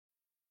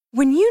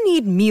When you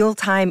need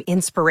mealtime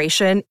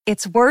inspiration,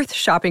 it's worth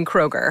shopping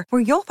Kroger,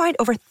 where you'll find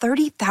over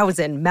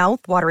 30,000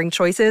 mouth-watering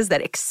choices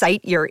that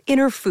excite your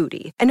inner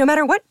foodie. And no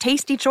matter what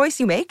tasty choice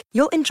you make,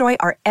 you'll enjoy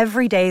our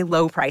everyday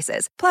low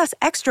prices, plus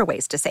extra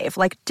ways to save,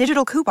 like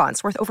digital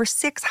coupons worth over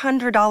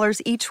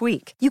 $600 each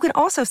week. You can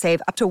also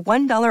save up to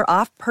 $1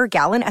 off per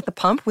gallon at the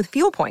pump with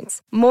fuel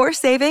points. More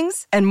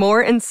savings and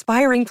more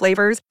inspiring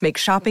flavors make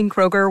shopping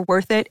Kroger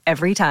worth it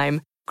every time.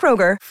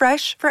 Kroger,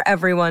 fresh for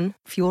everyone.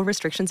 Fuel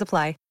restrictions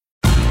apply.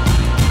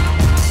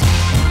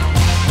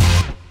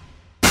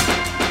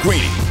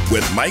 Greeny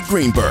with Mike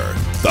Greenberg,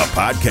 the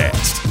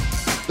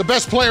podcast. The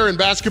best player in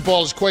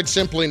basketball is quite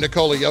simply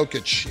Nikola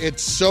Jokic.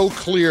 It's so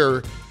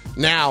clear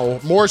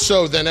now, more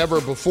so than ever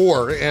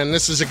before. And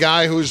this is a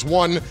guy who's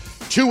won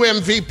 2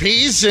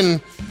 MVPs,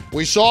 and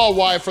we saw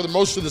why for the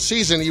most of the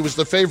season he was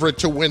the favorite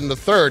to win the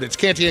third. It's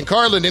Canty and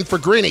Carlin in for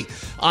Greeny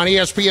on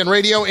ESPN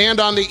Radio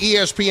and on the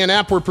ESPN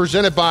app. We're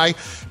presented by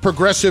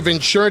Progressive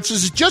Insurance.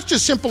 This is just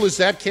as simple as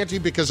that, Canty,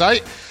 because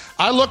I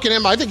look at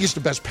him, I think he's the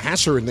best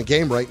passer in the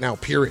game right now,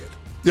 period.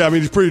 Yeah, I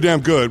mean, he's pretty damn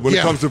good when it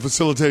comes to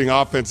facilitating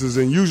offenses,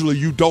 and usually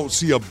you don't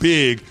see a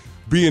big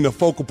being the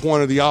focal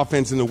point of the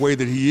offense in the way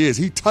that he is.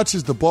 He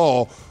touches the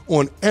ball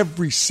on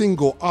every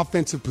single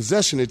offensive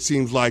possession, it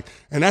seems like,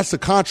 and that's the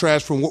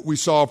contrast from what we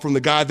saw from the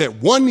guy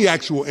that won the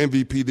actual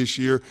MVP this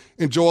year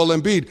in Joel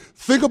Embiid.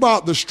 Think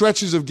about the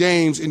stretches of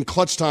games in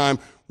clutch time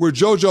where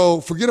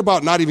JoJo, forget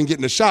about not even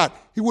getting a shot,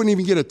 he wouldn't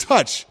even get a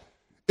touch.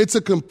 It's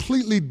a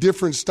completely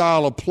different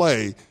style of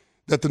play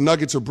that the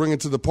Nuggets are bringing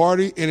to the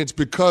party, and it's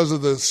because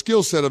of the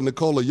skill set of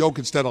Nikola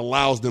Jokic that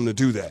allows them to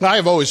do that. I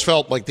have always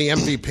felt like the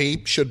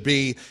MVP should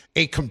be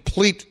a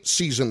complete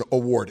season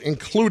award,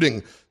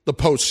 including the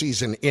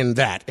postseason in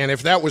that. And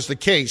if that was the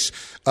case,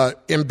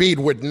 Embiid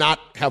would not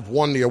have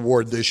won the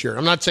award this year.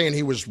 I'm not saying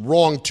he was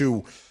wrong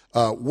to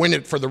win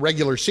it for the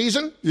regular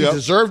season. He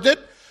deserved it.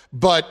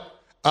 But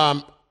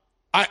I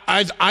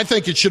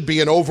think it should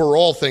be an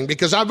overall thing,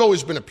 because I've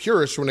always been a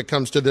purist when it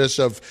comes to this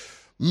of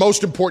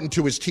most important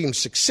to his team's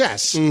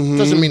success.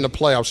 Doesn't mean the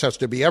playoffs has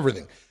to be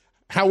everything.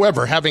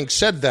 However, having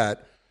said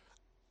that,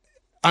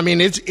 I mean,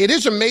 it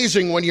is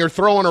amazing when you're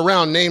throwing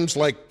around names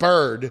like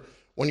Bird,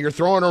 when you're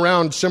throwing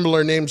around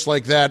similar names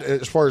like that,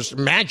 as far as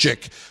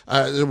Magic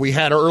that we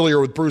had earlier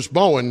with Bruce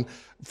Bowen,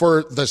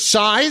 for the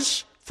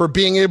size, for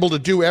being able to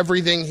do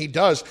everything he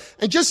does.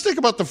 And just think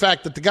about the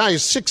fact that the guy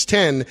is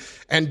 6'10",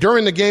 and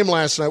during the game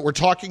last night, we're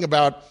talking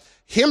about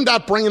him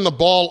not bringing the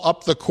ball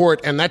up the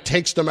court, and that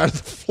takes them out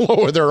of the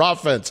flow of their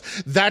offense.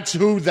 That's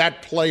who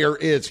that player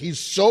is. He's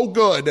so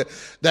good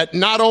that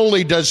not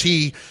only does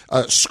he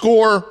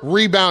score,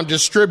 rebound,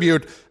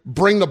 distribute,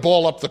 bring the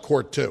ball up the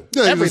court too.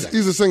 Yeah,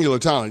 he's a singular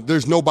talent.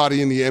 There's nobody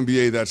in the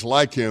NBA that's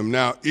like him.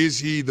 Now, is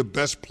he the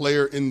best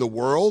player in the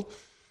world?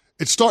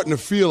 It's starting to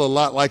feel a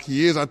lot like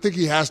he is. I think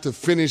he has to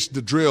finish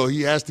the drill.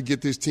 He has to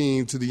get this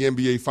team to the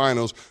NBA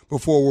Finals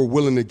before we're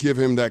willing to give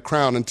him that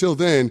crown. Until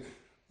then,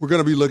 we're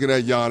going to be looking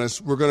at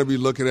Giannis. We're going to be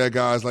looking at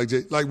guys like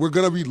we're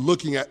going to be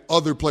looking at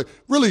other players.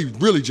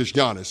 Really just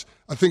Giannis.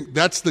 I think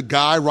that's the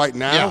guy right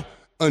now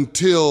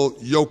until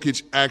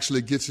Jokic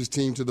actually gets his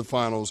team to the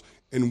finals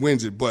and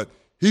wins it. But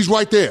he's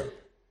right there.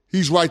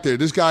 He's right there.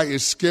 This guy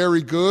is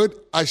scary good.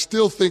 I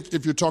still think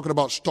if you're talking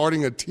about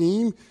starting a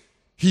team,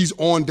 he's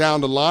on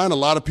down the line. A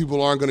lot of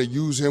people aren't going to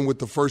use him with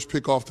the first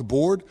pick off the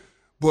board.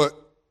 But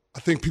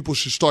I think people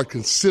should start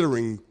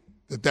considering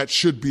that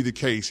should be the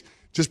case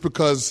just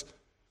because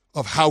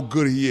of how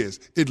good he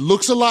is. It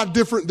looks a lot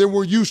different than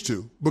we're used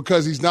to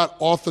because he's not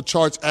off the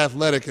charts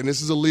athletic, and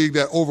this is a league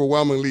that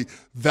overwhelmingly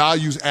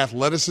values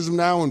athleticism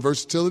now and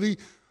versatility.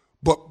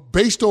 But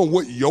based on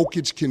what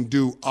Jokic can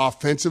do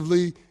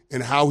offensively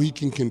and how he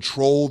can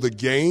control the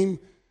game,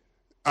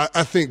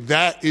 I think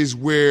that is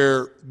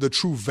where the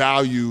true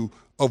value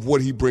of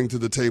what he brings to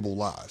the table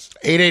lies.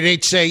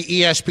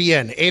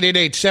 888-SAY-ESPN,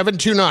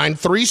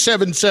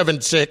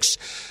 888-729-3776.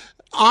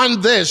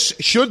 On this,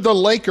 should the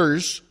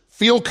Lakers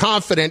feel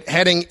confident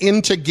heading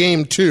into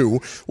Game 2?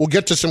 We'll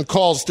get to some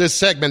calls this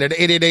segment at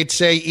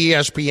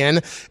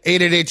 888-SAY-ESPN,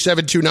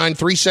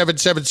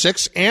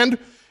 888-729-3776. And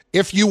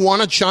if you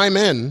want to chime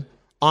in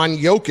on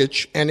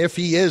Jokic and if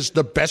he is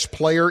the best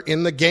player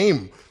in the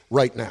game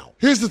right now.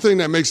 Here's the thing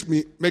that makes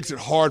it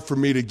hard for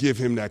me to give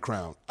him that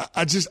crown.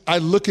 I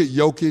look at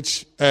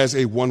Jokic as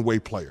a one-way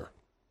player.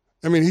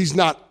 I mean, he's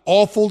not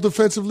awful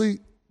defensively,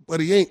 but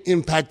he ain't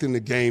impacting the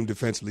game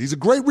defensively. He's a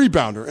great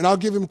rebounder, and I'll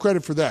give him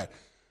credit for that.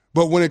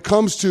 But when it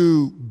comes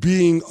to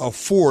being a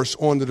force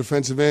on the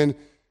defensive end,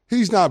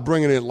 he's not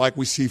bringing it like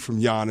we see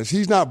from Giannis.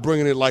 He's not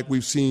bringing it like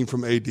we've seen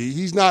from AD.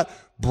 He's not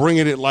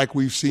bringing it like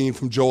we've seen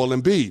from Joel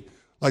Embiid.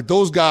 Like,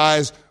 those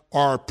guys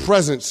are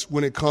presence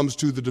when it comes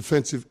to the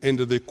defensive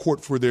end of the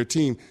court for their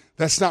team.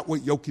 That's not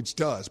what Jokic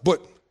does.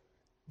 But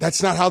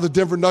that's not how the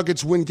Denver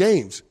Nuggets win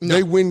games. No.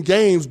 They win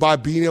games by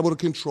being able to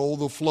control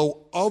the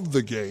flow of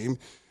the game,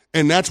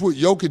 and that's what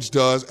Jokic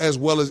does as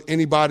well as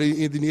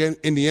anybody in the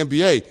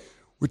NBA.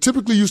 We're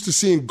typically used to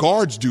seeing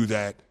guards do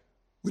that.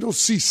 We don't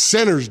see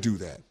centers do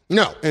that.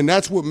 No. And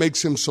that's what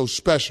makes him so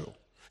special.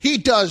 He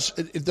does.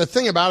 The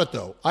thing about it,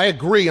 though, I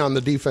agree on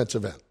the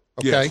defensive end.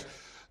 Okay.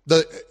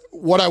 Yes.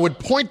 What I would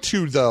point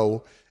to,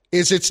 though,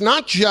 is it's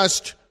not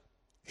just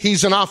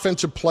he's an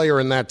offensive player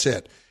and that's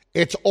it.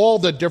 It's all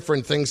the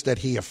different things that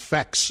he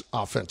affects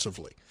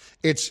offensively.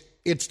 It's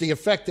the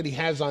effect that he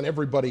has on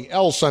everybody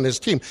else on his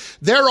team.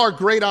 There are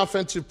great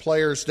offensive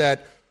players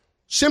that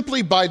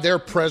simply by their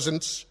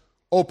presence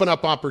open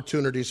up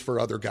opportunities for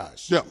other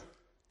guys. Yeah.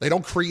 They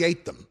don't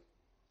create them.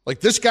 Like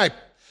this guy,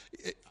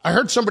 I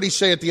heard somebody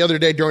say it the other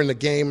day during the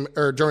game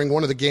or during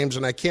one of the games,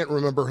 and I can't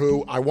remember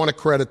who. I want to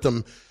credit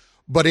them,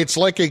 but it's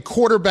like a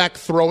quarterback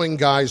throwing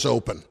guys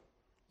open.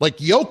 Like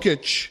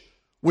Jokic,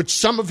 with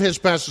some of his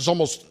passes,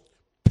 almost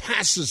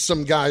passes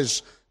some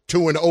guys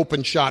to an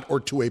open shot or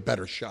to a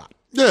better shot.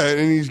 Yeah,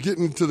 and he's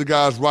getting to the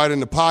guys right in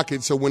the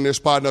pocket, so when they're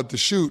spotting up to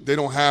shoot, they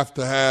don't have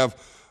to have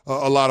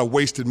a lot of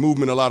wasted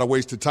movement, a lot of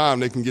wasted time.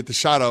 They can get the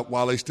shot up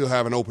while they still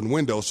have an open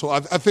window. So I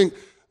think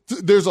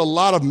there's a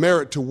lot of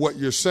merit to what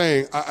you're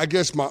saying. I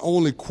guess my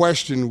only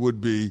question would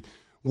be,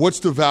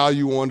 what's the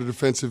value on the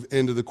defensive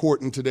end of the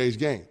court in today's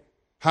game?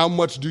 How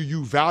much do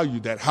you value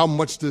that? How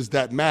much does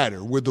that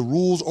matter? With the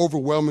rules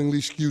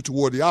overwhelmingly skewed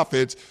toward the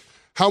offense,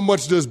 how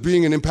much does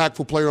being an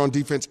impactful player on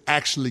defense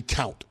actually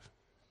count?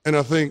 And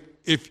I think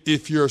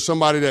if you're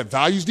somebody that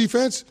values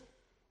defense,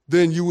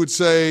 then you would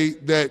say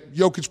that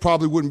Jokic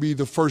probably wouldn't be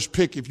the first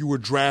pick if you were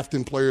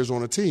drafting players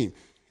on a team.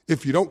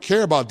 If you don't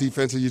care about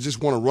defense and you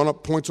just want to run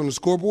up points on the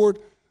scoreboard,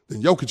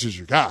 then Jokic is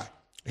your guy.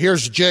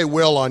 Here's Jay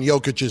Will on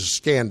Jokic's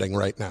standing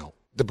right now.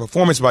 The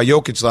performance by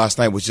Jokic last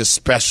night was just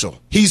special.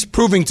 He's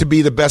proving to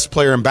be the best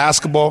player in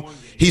basketball.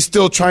 He's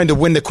still trying to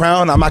win the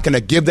crown. I'm not going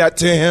to give that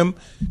to him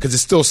because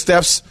it's still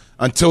Steph's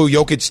until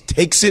Jokic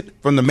takes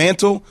it from the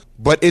mantle,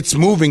 but it's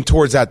moving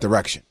towards that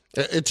direction.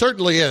 It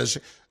certainly is.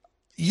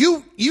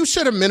 You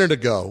said a minute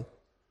ago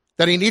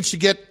that he needs to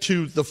get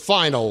to the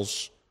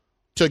finals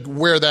to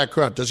wear that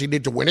crown. Does he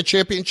need to win a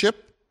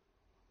championship?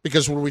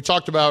 Because when we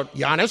talked about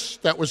Giannis,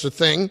 that was the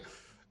thing.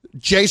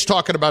 Jay's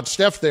talking about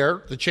Steph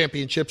there, the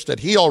championships that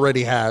he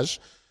already has.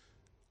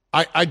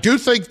 I do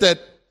think that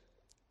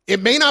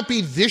it may not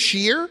be this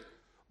year,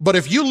 but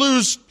if you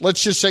lose,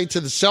 let's just say to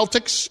the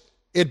Celtics,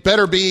 it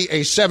better be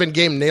a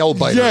 7-game nail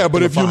biter. Yeah,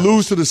 but if you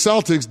lose to the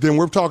Celtics, then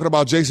we're talking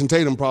about Jason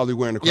Tatum probably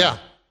wearing the crown.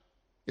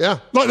 Yeah.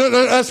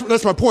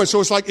 That's my point. So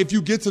it's like if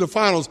you get to the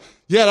finals,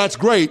 yeah, that's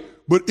great.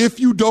 But if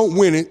you don't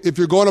win it, if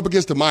you're going up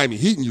against the Miami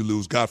Heat and you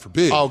lose, God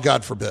forbid. Oh,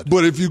 God forbid.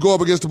 But if you go up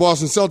against the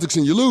Boston Celtics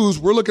and you lose,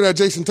 we're looking at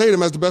Jason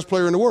Tatum as the best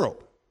player in the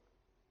world.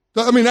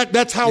 I mean,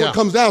 that's how it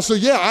comes down. So,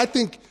 yeah, I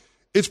think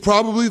it's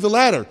probably the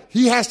latter.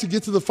 He has to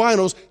get to the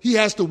finals. He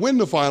has to win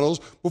the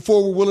finals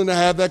before we're willing to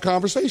have that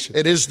conversation.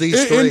 It is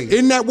these three.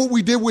 Isn't that what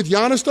we did with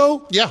Giannis,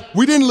 though? Yeah.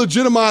 We didn't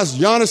legitimize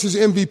Giannis's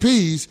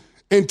MVPs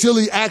until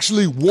he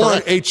actually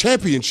won a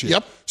championship.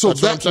 Yep. So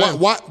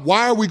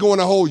why are we going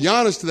to hold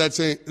Giannis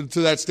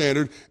to that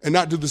standard and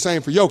not do the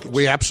same for Jokic?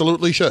 We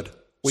absolutely should.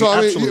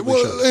 should.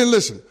 And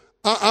listen,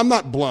 I'm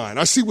not blind.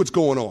 I see what's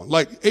going on.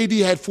 Like, AD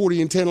had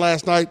 40 and 10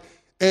 last night,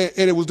 and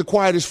it was the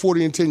quietest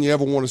 40 and 10 you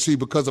ever want to see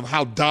because of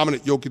how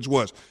dominant Jokic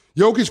was.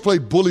 Jokic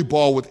played bully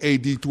ball with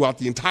AD throughout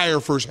the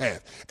entire first half.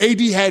 AD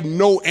had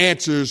no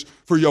answers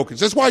for Jokic.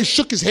 That's why he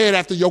shook his head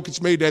after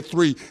Jokic made that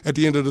three at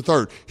the end of the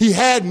third. He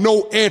had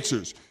no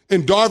answers.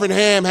 And Darvin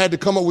Ham had to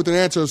come up with an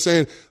answer of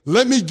saying,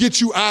 let me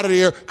get you out of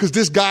there because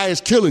this guy is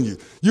killing you.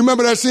 You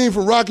remember that scene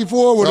from Rocky IV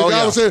where the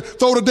guy was saying,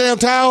 throw the damn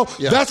towel?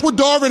 Yeah. That's what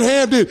Darvin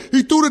Ham did.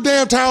 He threw the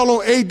damn towel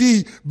on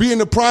AD being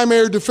the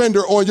primary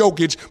defender on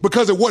Jokic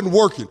because it wasn't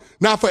working.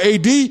 Not for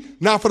AD,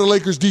 not for the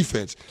Lakers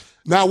defense.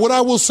 Now, what I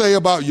will say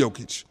about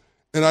Jokic,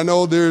 and I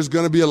know there's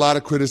going to be a lot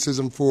of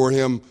criticism for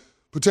him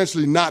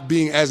potentially not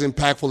being as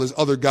impactful as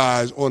other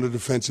guys on the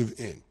defensive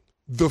end.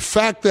 The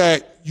fact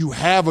that you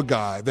have a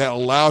guy that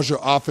allows your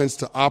offense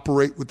to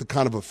operate with the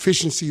kind of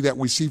efficiency that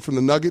we see from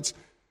the Nuggets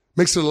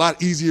makes it a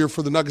lot easier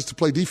for the Nuggets to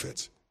play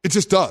defense. It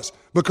just does,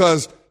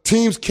 because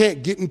teams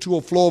can't get into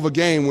a flow of a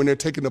game when they're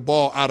taking the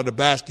ball out of the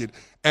basket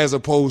as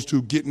opposed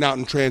to getting out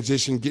in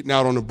transition, getting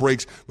out on the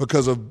breaks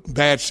because of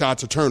bad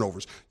shots or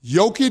turnovers.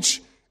 Jokic,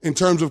 in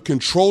terms of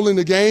controlling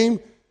the game,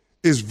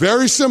 is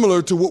very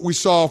similar to what we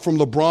saw from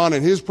LeBron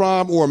in his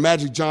prime or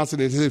Magic Johnson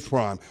in his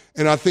prime.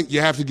 And I think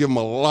you have to give him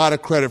a lot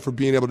of credit for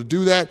being able to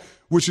do that,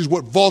 which is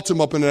what vaults him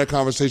up into that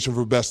conversation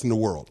for best in the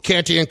world.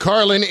 Canty and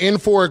Carlin in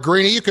for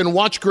Greeny. You can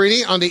watch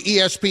Greeny on the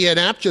ESPN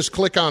app. Just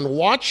click on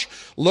Watch,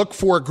 look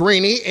for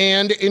Greeny,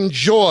 and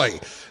enjoy.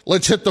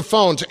 Let's hit the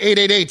phones.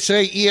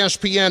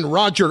 888-SAY-ESPN.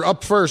 Roger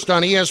up first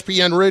on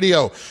ESPN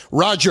Radio.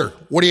 Roger,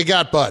 what do you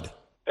got, bud?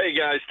 Hey,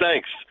 guys,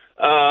 thanks.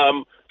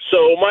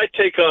 So my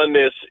take on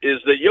this is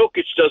that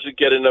Jokic doesn't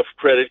get enough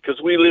credit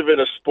because we live in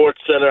a Sports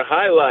Center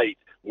highlight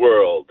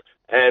world.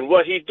 And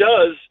what he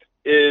does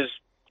is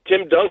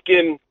Tim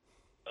Duncan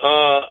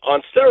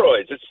on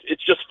steroids.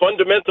 It's just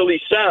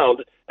fundamentally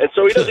sound. And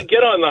so he doesn't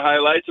get on the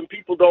highlights and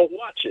people don't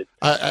watch it.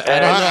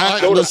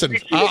 Listen,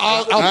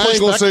 I ain't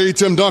going to say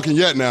Tim Duncan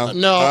yet now.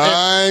 No.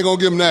 I ain't going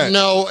to give him that.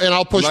 No, and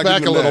I'll push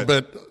back a little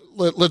bit.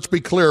 Let's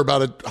be clear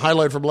about it.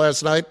 Highlight from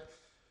last night.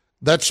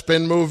 That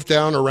spin move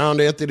down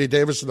around Anthony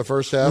Davis in the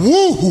first half. Woo!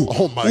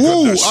 Oh, my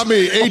goodness. I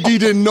mean, AD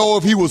didn't know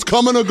if he was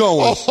coming or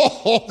going.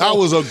 That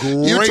was a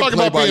great You're talking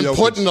play about by being Jokic.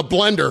 put in the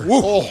blender.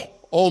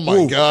 Oh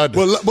my God.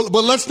 But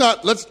let's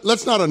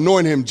not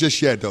anoint him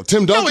just yet, though.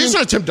 Tim Duncan. No, he's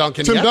not Tim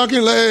Duncan yet.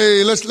 Duncan,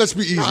 hey, let's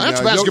be easy.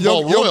 That's now.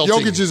 basketball royalty.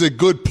 Jokic is a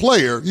good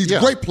player. He's a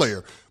great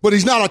player. But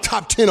he's not a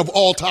top 10 of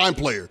all-time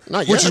player,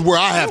 which is where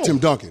I have Tim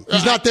Duncan.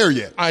 He's not there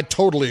yet. I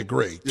totally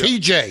agree. Yeah.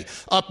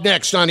 TJ, up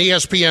next on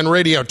ESPN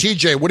Radio.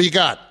 TJ, what do you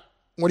got?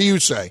 What do you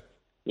say?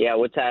 Yeah,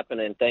 what's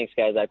happening? Thanks,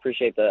 guys. I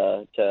appreciate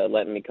to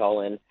letting me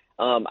call in.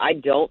 I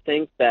don't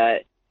think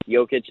that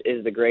Jokic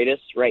is the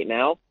greatest right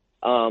now.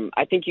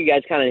 I think you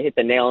guys kind of hit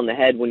the nail on the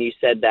head when you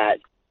said that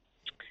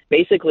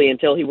basically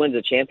until he wins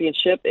a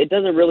championship, it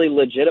doesn't really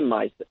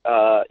legitimize,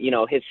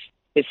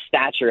 his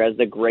stature as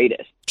the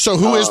greatest. So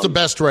who is the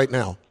best right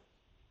now?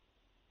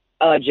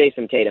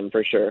 Jason Tatum,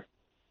 for sure.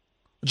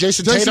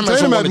 Jason Tatum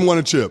hasn't won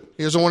a chip.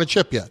 He hasn't won a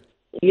chip yet.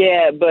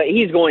 Yeah, but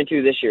he's going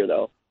to this year,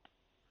 though.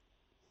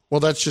 Well,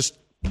 that's just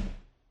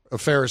a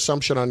fair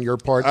assumption on your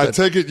part. I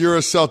take it you're a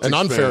Celtics fan. An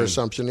unfair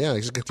assumption, yeah.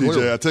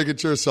 TJ, I take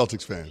it you're a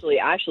Celtics fan.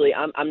 Actually,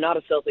 I'm not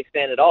a Celtics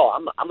fan at all.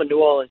 I'm a New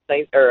Orleans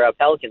Saints or a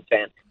Pelicans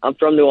fan. I'm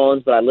from New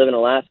Orleans, but I live in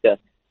Alaska.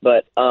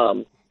 But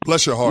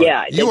bless your heart.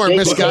 Yeah, you are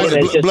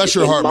misguided. Bless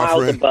your heart, my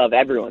friend. Above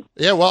everyone.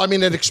 Yeah, well, I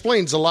mean, it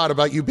explains a lot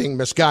about you being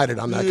misguided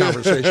on that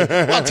conversation.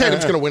 Well,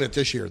 Tatum's going to win it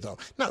this year, though.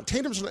 No,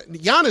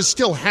 Giannis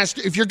still has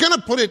to. If you're going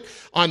to put it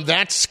on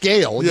that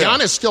scale,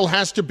 Giannis still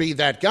has to be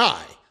that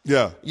guy.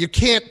 Yeah. You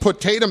can't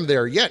put Tatum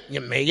there yet.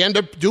 You may end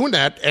up doing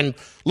that. And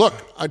look,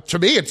 to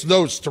me, it's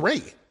those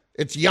three.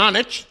 It's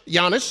Giannis,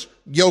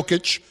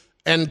 Jokic,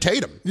 and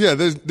Tatum. Yeah,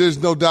 there's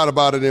no doubt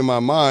about it in my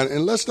mind.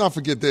 And let's not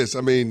forget this.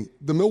 I mean,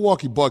 the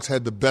Milwaukee Bucks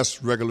had the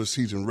best regular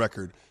season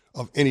record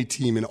of any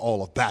team in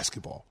all of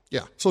basketball.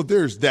 Yeah. So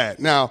there's that.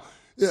 Now,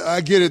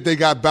 I get it. They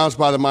got bounced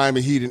by the Miami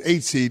Heat in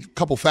 8 seed.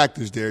 Couple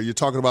factors there. You're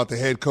talking about the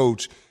head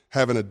coach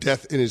having a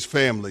death in his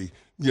family,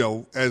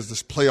 as the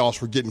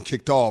playoffs were getting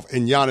kicked off,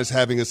 and Giannis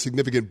having a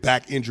significant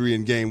back injury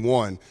in game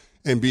 1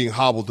 and being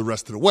hobbled the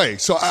rest of the way.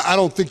 So I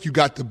don't think you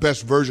got the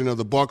best version of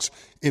the Bucks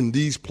in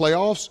these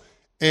playoffs,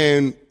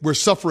 and we're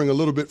suffering a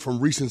little bit from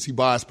recency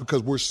bias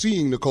because we're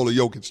seeing Nikola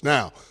Jokic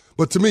now.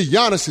 But to me,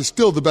 Giannis is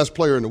still the best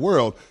player in the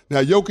world.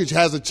 Now, Jokic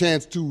has a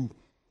chance to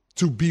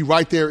be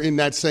right there in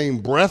that same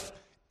breath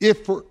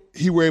if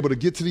he were able to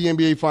get to the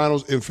NBA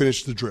Finals and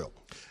finish the drill.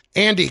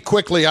 Andy,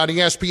 quickly on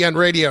ESPN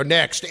Radio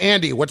next.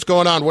 Andy, what's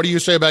going on? What do you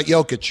say about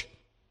Jokic?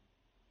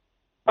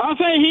 I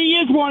say he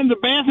is one of the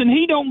best, and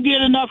he don't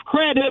get enough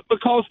credit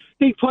because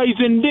he plays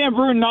in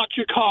Denver and not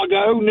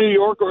Chicago, New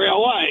York, or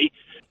L.A.,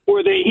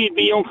 where he'd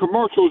be on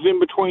commercials in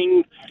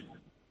between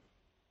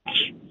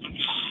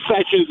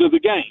sections of the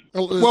game.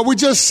 Well, we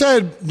just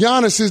said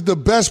Giannis is the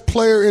best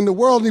player in the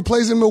world, and he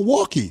plays in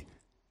Milwaukee.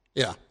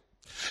 Yeah.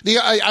 If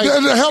you're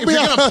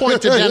going to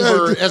point to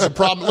Denver as a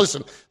problem,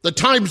 listen, the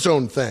time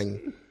zone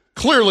thing,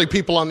 clearly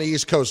people on the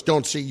East Coast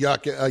don't see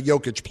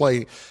Jokic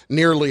play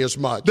nearly as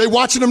much. They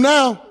watching him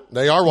now.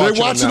 They are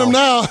watching him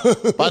now.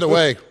 By the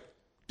way,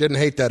 didn't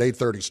hate that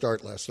 8:30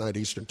 start last night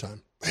Eastern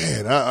time.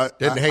 Man, I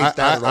didn't hate that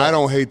at all. I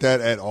don't hate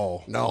that at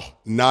all. No.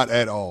 Not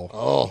at all.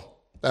 Oh,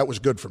 that was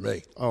good for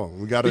me. Oh,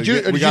 we got to Did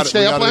you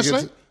stay up last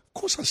night?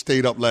 Of course I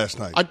stayed up last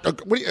night.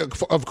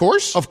 Of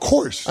course? Of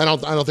course. I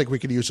don't think we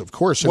could use of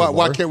course anymore.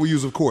 Why can't we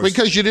use of course?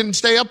 Because you didn't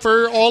stay up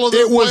for all of the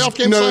playoff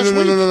games last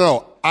week?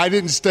 No. I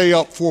didn't stay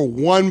up for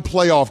one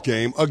playoff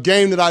game, a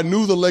game that I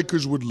knew the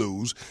Lakers would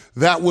lose.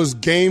 That was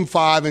Game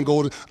 5 in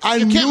Golden.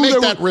 You can't make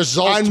that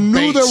result I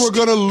knew they were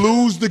going to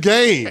lose the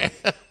game.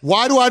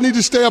 Why do I need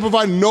to stay up if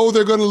I know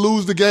they're going to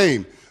lose the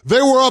game? They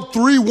were up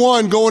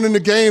 3-1 going into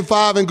Game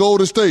 5 in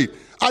Golden State.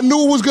 I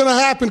knew it was going to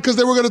happen because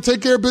they were going to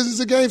take care of business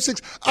in Game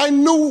 6. I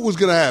knew it was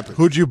going to happen.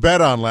 Who'd you bet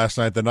on last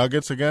night? The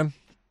Nuggets again?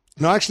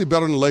 No, I actually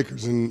bet on the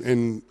Lakers,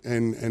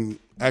 and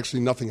actually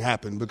nothing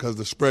happened because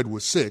the spread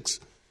was 6,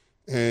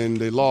 and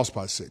they lost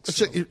by 6.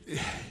 So.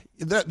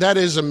 That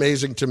is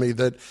amazing to me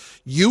that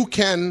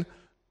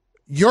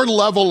your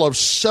level of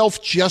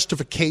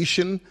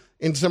self-justification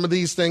in some of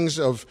these things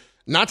of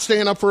not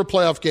staying up for a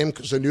playoff game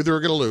because they knew they were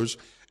going to lose,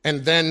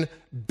 and then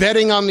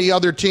betting on the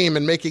other team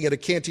and making it a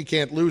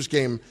can't-lose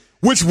game.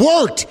 Which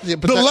worked. Yeah,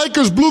 the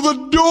Lakers blew the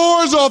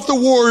doors off the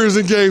Warriors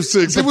in Game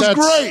 6. It was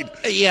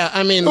great. Yeah,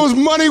 I mean. It was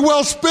money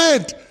well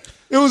spent.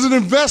 It was an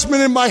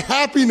investment in my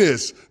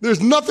happiness.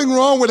 There's nothing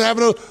wrong with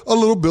having a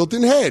little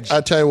built-in hedge. I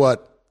tell you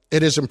what,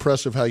 it is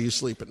impressive how you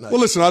sleep at night.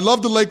 Well, listen, I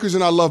love the Lakers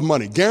and I love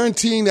money.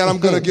 Guaranteeing that I'm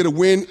going to get a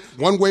win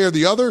one way or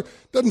the other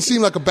doesn't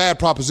seem like a bad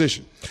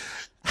proposition.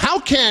 How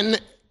can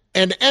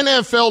an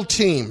NFL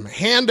team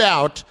hand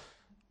out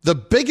the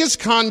biggest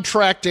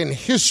contract in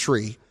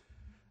history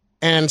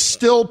and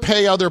still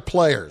pay other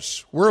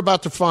players? We're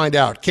about to find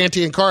out.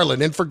 Canty and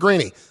Carlin in for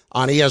Greeny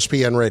on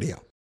ESPN Radio.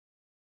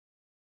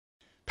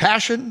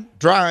 Passion,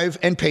 drive,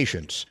 and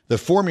patience. The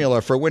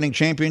formula for winning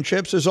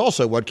championships is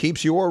also what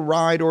keeps your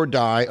ride or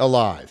die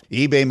alive.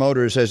 eBay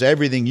Motors has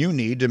everything you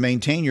need to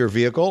maintain your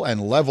vehicle and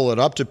level it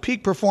up to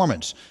peak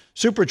performance,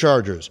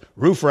 superchargers,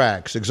 roof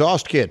racks,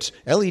 exhaust kits,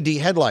 LED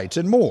headlights,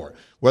 and more.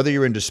 Whether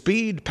you're into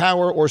speed,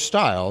 power, or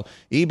style,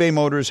 eBay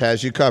Motors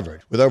has you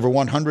covered. With over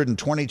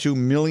 122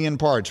 million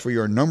parts for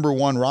your number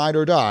one ride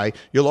or die,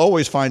 you'll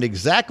always find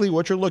exactly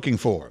what you're looking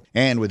for.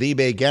 And with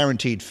eBay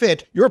Guaranteed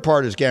Fit, your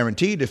part is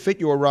guaranteed to fit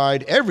your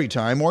ride every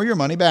time or your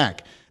money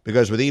back.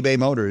 Because with eBay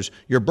Motors,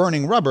 you're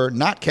burning rubber,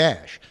 not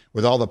cash.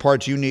 With all the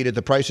parts you need at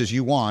the prices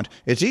you want,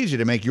 it's easy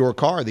to make your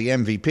car the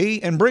MVP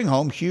and bring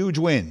home huge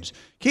wins.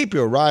 Keep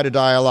your ride or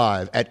die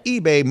alive at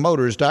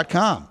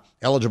ebaymotors.com.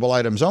 Eligible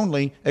items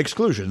only.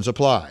 Exclusions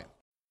apply.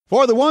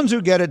 For the ones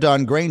who get it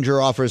done,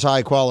 Grainger offers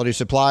high-quality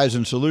supplies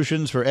and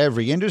solutions for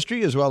every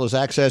industry, as well as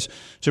access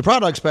to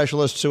product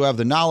specialists who have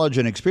the knowledge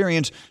and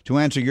experience to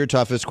answer your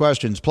toughest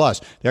questions. Plus,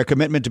 their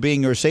commitment to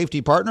being your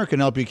safety partner can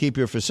help you keep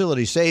your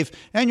facility safe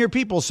and your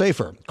people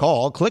safer.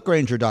 Call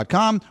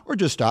clickgrainger.com or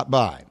just stop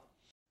by.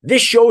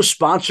 This show is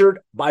sponsored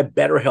by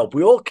BetterHelp.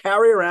 We all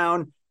carry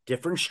around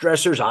different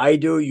stressors. I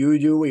do, you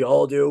do, we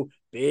all do.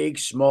 Big,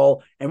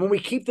 small, and when we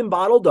keep them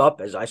bottled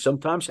up, as I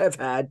sometimes have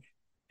had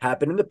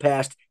happen in the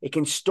past, it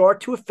can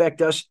start to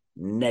affect us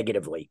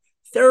negatively.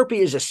 Therapy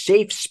is a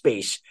safe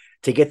space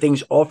to get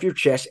things off your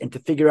chest and to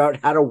figure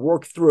out how to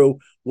work through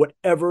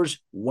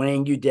whatever's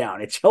weighing you down.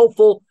 It's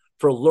helpful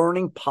for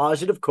learning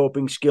positive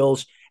coping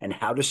skills and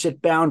how to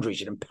set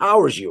boundaries. It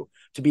empowers you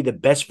to be the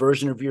best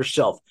version of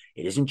yourself.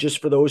 It isn't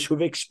just for those who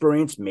have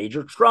experienced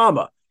major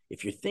trauma.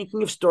 If you're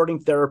thinking of starting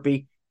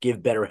therapy,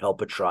 give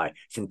BetterHelp a try.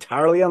 It's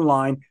entirely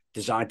online,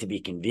 designed to be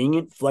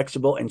convenient,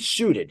 flexible, and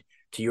suited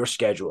to your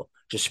schedule.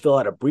 Just fill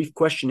out a brief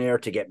questionnaire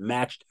to get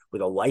matched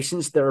with a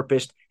licensed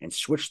therapist and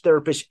switch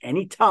therapists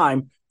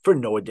anytime for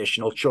no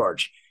additional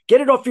charge.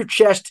 Get it off your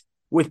chest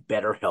with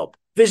BetterHelp.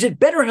 Visit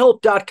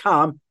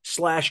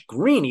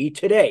BetterHelp.com/Greeny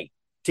today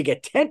to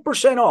get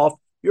 10% off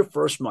your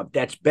first month.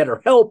 That's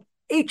BetterHelp,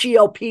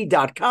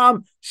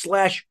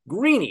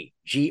 HELP.com/Greeny,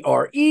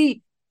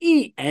 GREENY.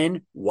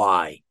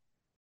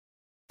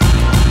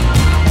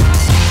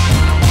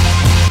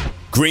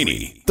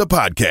 Greeny, the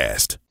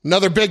podcast.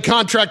 Another big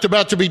contract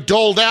about to be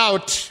doled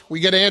out.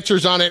 We get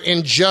answers on it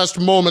in just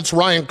moments.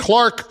 Ryan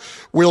Clark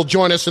will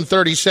join us in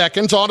 30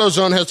 seconds.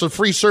 AutoZone has the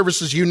free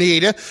services you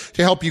need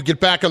to help you get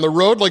back on the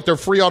road, like their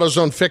free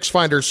AutoZone Fix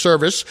Finder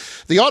service.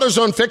 The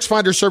AutoZone Fix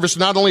Finder service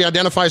not only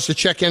identifies the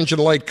check engine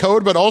light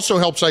code, but also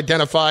helps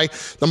identify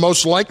the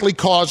most likely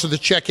cause of the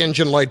check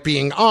engine light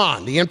being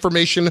on. The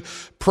information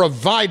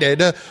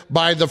provided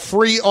by the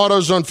free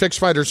AutoZone Fix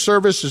Finder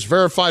service is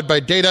verified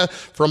by data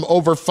from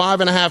over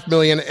 5.5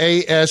 million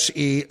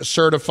ASE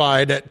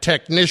certified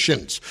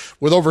technicians.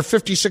 With over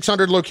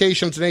 5,600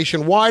 locations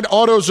nationwide,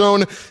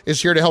 AutoZone is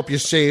here to help you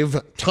save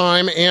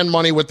time and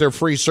money with their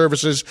free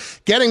services.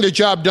 Getting the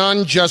job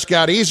done just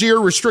got easier.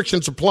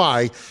 Restrictions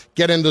apply.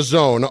 Get in the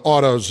zone.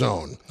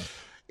 AutoZone.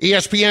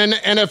 ESPN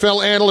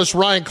NFL analyst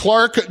Ryan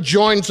Clark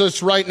joins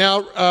us right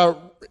now.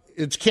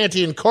 It's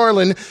Canty and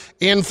Carlin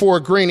in for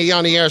Greeny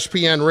on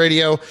ESPN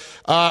Radio.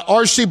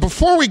 RC,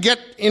 before we get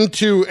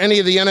into any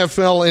of the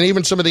NFL and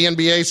even some of the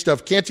NBA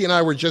stuff, Canty and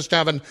I were just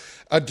having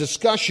a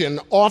discussion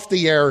off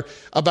the air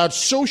about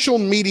social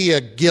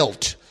media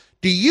guilt.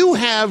 Do you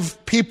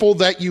have people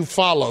that you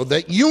follow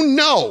that you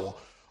know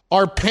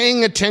are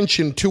paying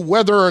attention to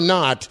whether or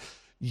not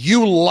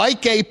you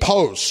like a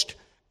post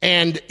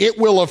and it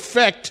will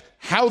affect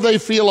how they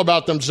feel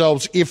about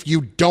themselves if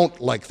you don't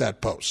like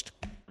that post?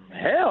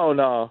 Hell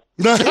no.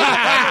 Like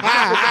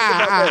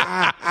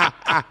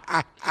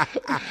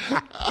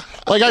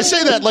I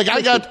say that, like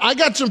I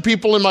got some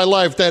people in my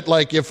life that,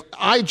 like, if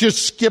I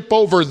just skip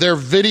over their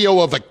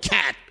video of a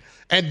cat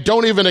and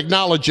don't even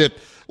acknowledge it,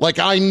 like,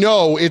 I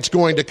know it's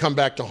going to come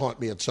back to haunt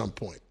me at some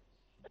point.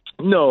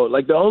 No,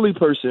 like, the only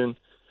person,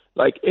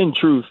 like, in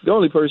truth, the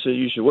only person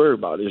you should worry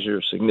about is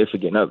your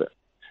significant other.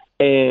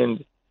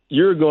 And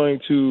you're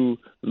going to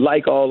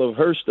like all of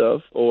her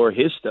stuff or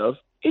his stuff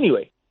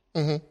anyway.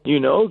 Mm-hmm. You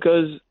know,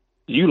 because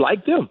you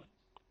like them.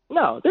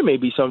 Now, there may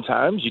be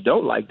sometimes you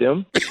don't like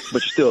them,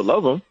 but you still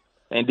love them.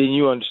 And then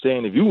you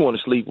understand if you want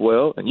to sleep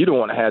well and you don't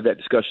want to have that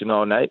discussion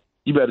all night,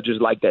 you better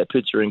just like that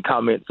picture and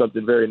comment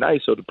something very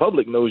nice so the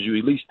public knows you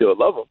at least still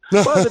love them.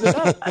 But other than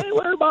that, I ain't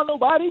worried about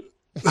nobody.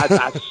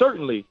 I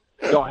certainly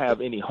don't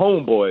have any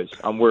homeboys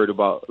I'm worried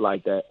about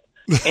like that.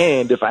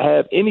 And if I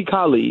have any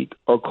colleague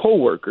or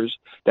coworkers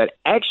that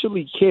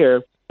actually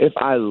care if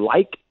I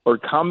like or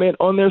comment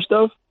on their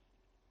stuff,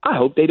 I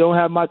hope they don't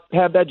have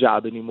that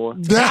job anymore.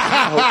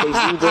 I hope they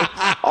move us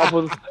off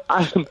of.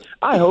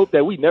 I hope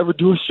that we never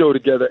do a show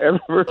together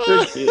ever again.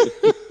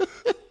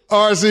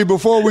 RC,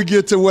 before we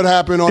get to what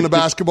happened on the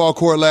basketball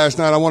court last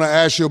night, I want to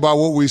ask you about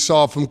what we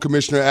saw from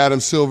Commissioner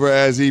Adam Silver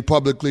as he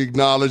publicly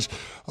acknowledged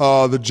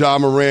the Ja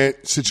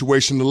Morant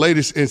situation, the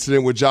latest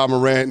incident with Ja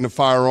Morant and the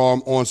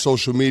firearm on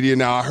social media.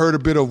 Now, I heard a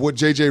bit of what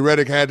J.J.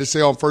 Redick had to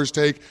say on First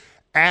Take,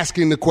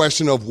 asking the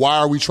question of why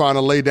are we trying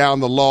to lay down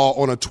the law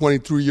on a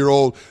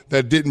 23-year-old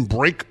that didn't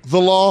break the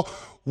law.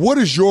 What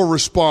is your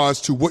response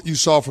to what you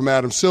saw from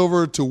Adam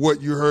Silver, to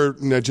what you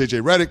heard in that J.J.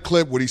 Redick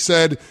clip, what he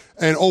said,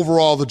 and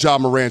overall the Ja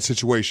Morant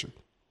situation?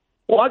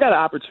 Well, I got an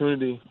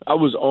opportunity. I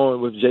was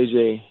on with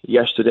JJ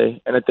yesterday,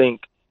 and I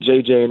think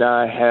JJ and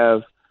I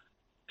have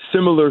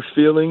similar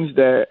feelings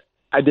that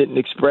I didn't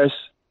express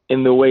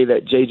in the way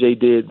that JJ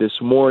did this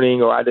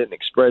morning, or I didn't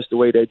express the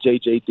way that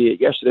JJ did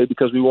yesterday,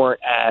 because we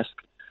weren't asked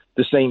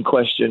the same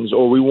questions,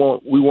 or we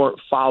weren't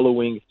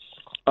following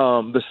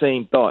the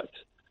same thoughts.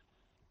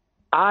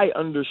 I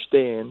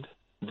understand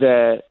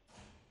that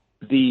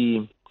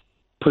the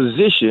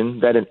position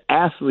that an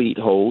athlete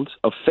holds,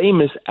 a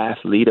famous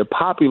athlete, a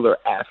popular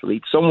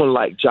athlete, someone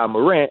like Ja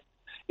Morant,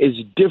 is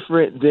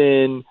different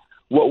than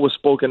what was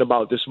spoken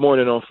about this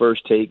morning on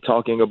First Take,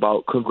 talking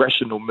about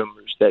congressional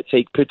members that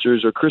take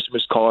pictures or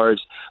Christmas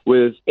cards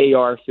with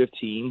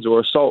AR-15s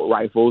or assault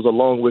rifles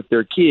along with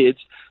their kids,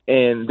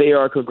 and they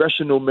are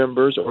congressional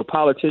members or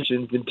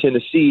politicians in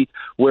Tennessee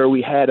where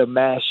we had a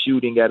mass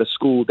shooting at a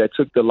school that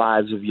took the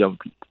lives of young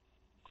people.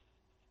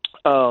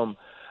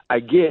 I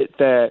get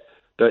that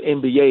the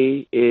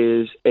NBA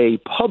is a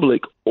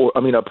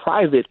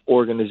private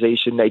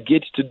organization that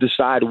gets to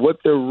decide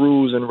what their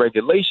rules and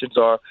regulations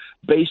are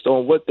based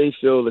on what they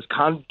feel is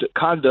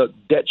conduct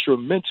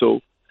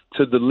detrimental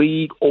to the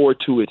league or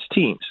to its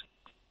teams.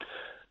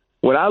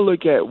 When I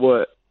look at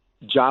what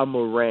Ja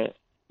Morant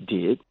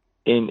did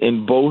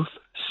in both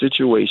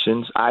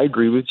situations, I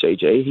agree with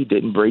JJ. He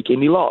didn't break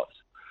any laws.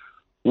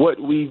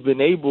 What we've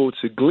been able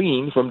to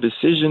glean from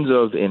decisions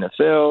of the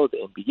NFL, the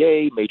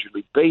NBA, Major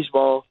League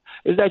Baseball,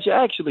 is that you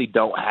actually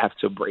don't have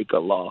to break a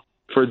law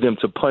for them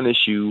to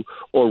punish you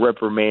or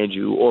reprimand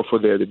you or for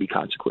there to be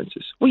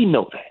consequences. We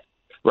know that,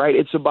 right?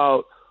 It's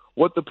about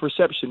what the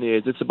perception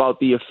is. It's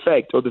about the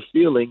effect or the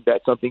feeling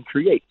that something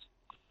creates.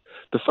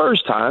 The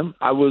first time,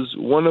 I was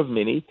one of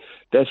many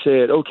that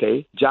said,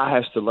 okay, Ja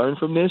has to learn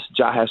from this.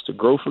 Ja has to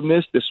grow from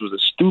this. This was a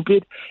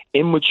stupid,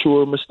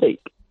 immature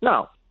mistake.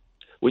 Now,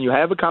 when you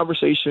have a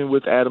conversation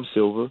with Adam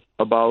Silver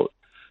about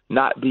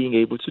not being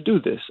able to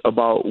do this,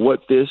 about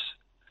what this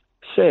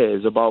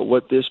says, about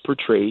what this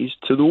portrays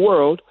to the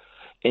world,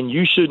 and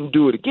you shouldn't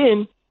do it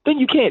again, then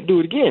you can't do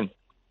it again.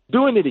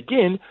 Doing it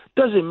again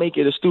doesn't make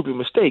it a stupid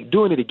mistake.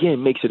 Doing it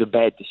again makes it a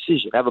bad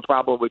decision. I have a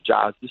problem with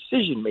Ja's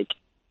decision-making.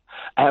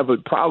 I have a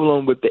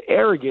problem with the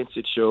arrogance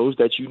it shows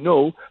that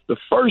the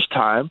first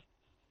time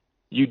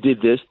you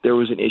did this, there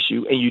was an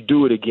issue, and you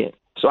do it again.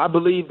 So I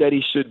believe that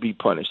he should be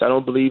punished. I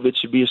don't believe it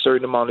should be a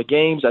certain amount of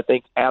games. I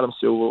think Adam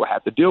Silver will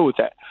have to deal with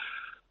that.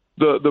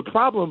 The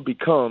problem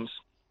becomes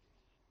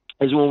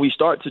is when we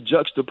start to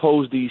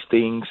juxtapose these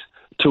things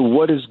to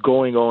what is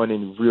going on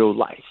in real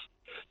life,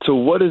 to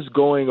what is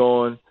going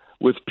on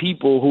with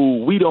people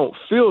who we don't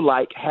feel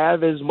like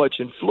have as much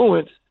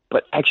influence,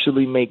 but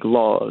actually make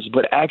laws,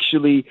 but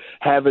actually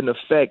have an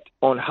effect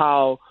on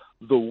how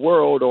the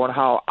world, on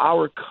how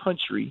our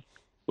country,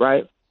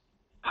 right,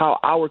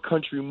 how our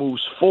country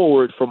moves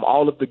forward from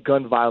all of the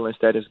gun violence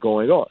that is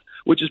going on,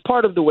 which is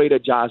part of the way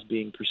that Ja's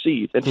being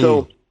perceived. And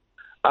so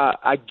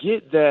I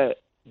get that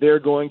they're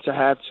going to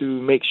have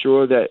to make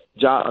sure that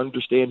Ja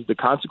understands the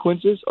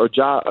consequences, or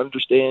Ja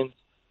understands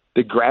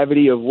the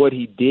gravity of what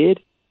he did.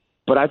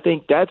 But I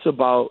think that's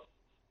about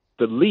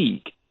the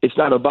league. It's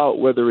not about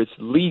whether it's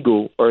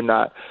legal or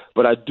not.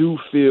 But I do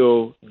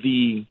feel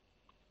the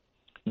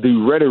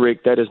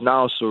rhetoric that is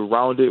now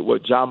surrounded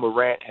what Ja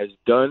Morant has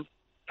done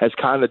has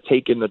kind of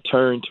taken a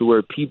turn to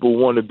where people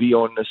want to be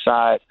on the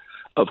side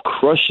of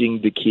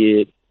crushing the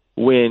kid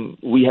when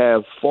we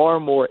have far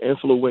more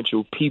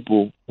influential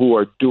people who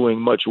are doing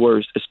much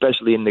worse,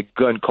 especially in the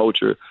gun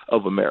culture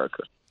of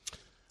America.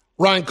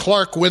 Ryan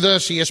Clark with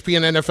us,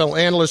 ESPN NFL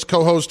analyst,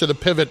 co-host of the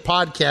Pivot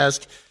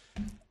podcast.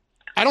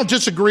 I don't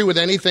disagree with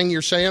anything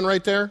you're saying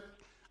right there.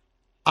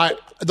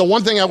 The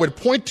one thing I would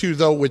point to,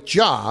 though, with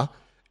Ja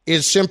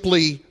is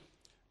simply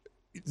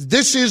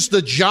this is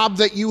the job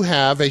that you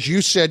have. As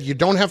you said, you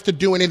don't have to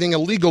do anything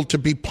illegal to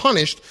be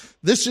punished.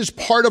 This is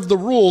part of the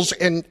rules.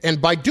 And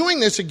by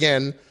doing this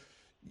again,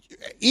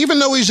 even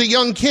though he's a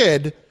young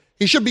kid,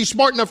 he should be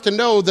smart enough to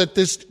know that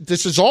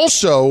this is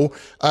also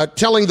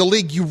telling the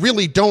league you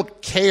really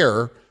don't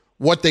care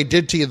what they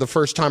did to you the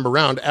first time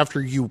around after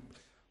you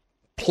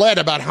pled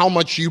about how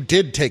much you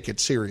did take it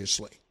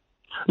seriously.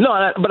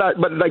 No, but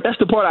like that's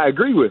the part I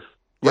agree with,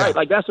 right? Yeah.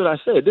 Like that's what I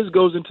said. This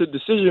goes into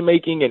decision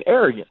making and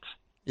arrogance.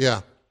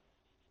 Yeah.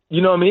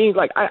 You know what I mean?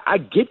 Like I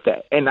get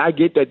that, and I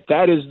get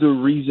that is the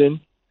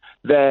reason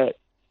that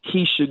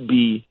he should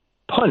be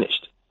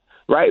punished,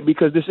 right?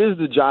 Because this is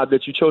the job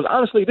that you chose.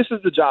 Honestly, this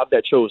is the job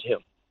that chose him.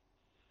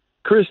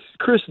 Chris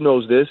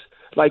knows this.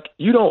 Like,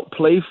 you don't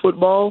play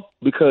football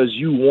because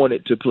you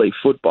wanted to play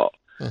football.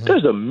 Mm-hmm.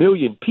 There's a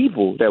million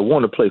people that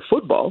want to play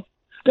football.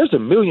 There's a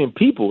million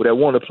people that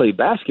want to play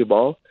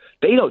basketball.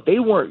 They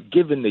weren't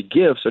given the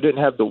gifts or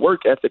didn't have the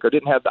work ethic or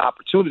didn't have the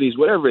opportunities,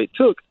 whatever it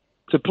took,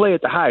 to play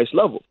at the highest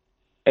level.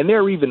 And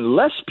there are even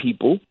less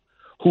people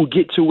who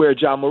get to where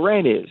Ja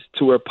Morant is,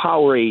 to where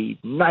Powerade,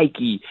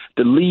 Nike,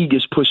 the league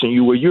is pushing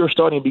you, where you're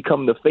starting to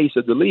become the face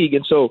of the league.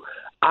 And so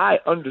I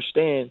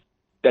understand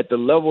that the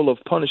level of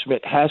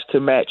punishment has to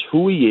match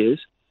who he is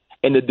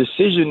and the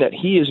decision that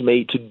he has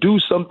made to do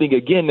something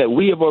again that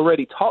we have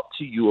already talked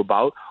to you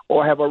about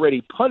or have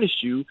already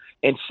punished you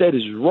and said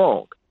is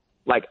wrong.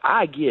 Like,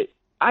 I get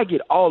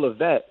all of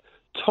that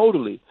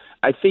totally.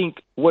 I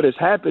think what has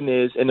happened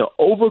is an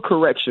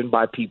overcorrection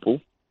by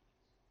people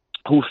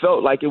who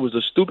felt like it was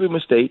a stupid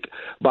mistake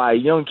by a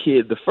young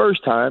kid the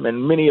first time,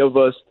 and many of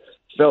us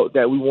felt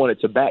that we wanted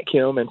to back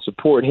him and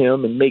support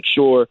him and make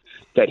sure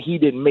that he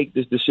didn't make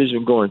this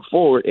decision going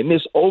forward. In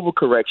this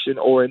overcorrection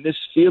or in this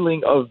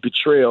feeling of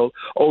betrayal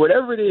or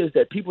whatever it is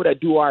that people that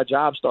do our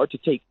job start to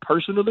take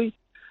personally,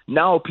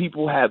 now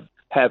people have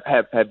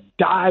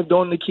dived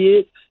on the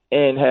kid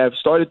and have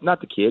started, not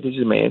the kid,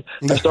 he's a man,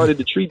 have started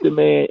to treat the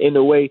man in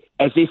a way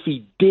as if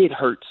he did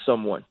hurt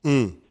someone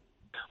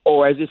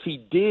or as if he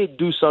did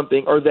do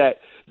something, or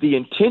that the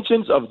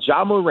intentions of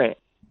Ja Morant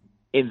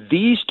in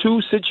these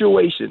two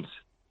situations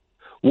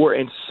were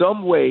in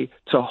some way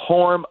to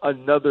harm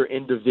another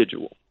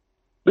individual,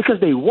 because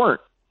they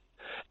weren't.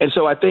 And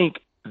so I think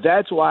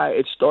that's why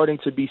it's starting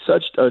to be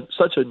such a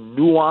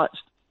nuanced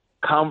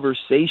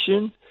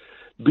conversation,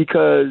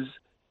 because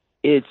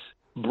it's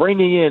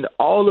bringing in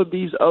all of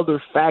these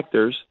other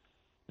factors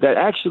that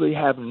actually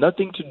have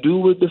nothing to do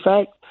with the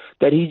fact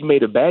that he's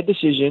made a bad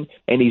decision,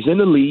 and he's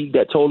in a league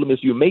that told him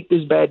if you make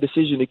this bad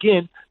decision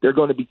again, there are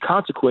going to be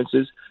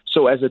consequences.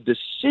 So as a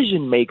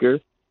decision maker,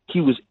 he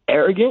was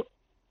arrogant.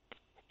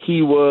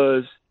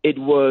 It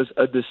was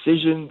a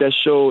decision that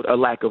showed a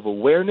lack of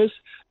awareness,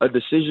 a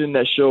decision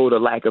that showed a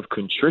lack of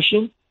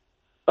contrition,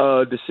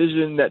 a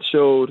decision that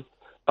showed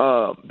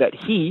that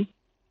he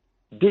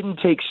didn't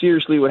take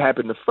seriously what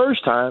happened the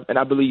first time. And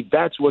I believe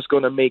that's what's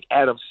going to make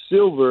Adam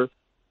Silver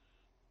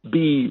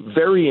be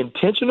very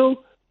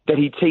intentional, that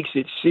he takes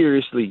it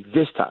seriously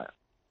this time.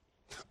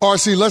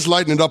 RC, let's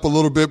lighten it up a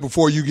little bit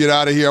before you get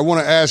out of here. I want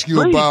to ask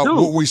you about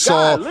what we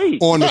saw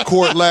on the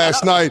court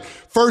last night.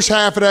 First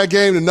half of that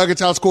game, the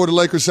Nuggets outscored the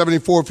Lakers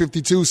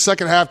 74-52.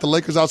 Second half, the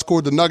Lakers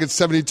outscored the Nuggets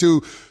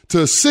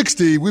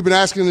 72-60. We've been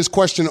asking this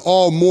question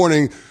all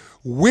morning.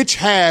 Which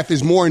half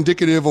is more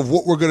indicative of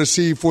what we're going to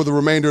see for the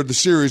remainder of the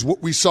series?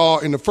 What we saw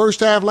in the first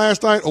half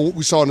last night or what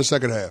we saw in the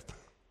second half?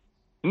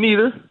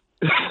 Neither.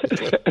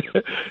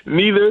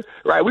 Neither.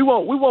 Right. We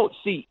won't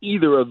see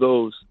either of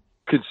those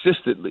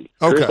consistently.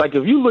 Okay. It's like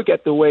if you look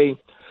at the way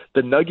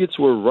the Nuggets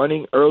were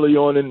running early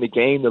on in the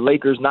game, the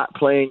Lakers not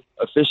playing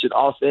efficient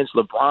offense,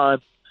 LeBron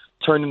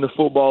turning the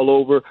football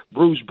over,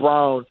 Bruce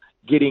Brown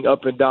getting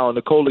up and down,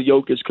 Nikola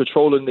Jokic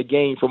controlling the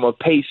game from a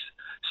pace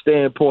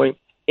standpoint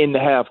in the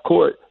half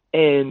court,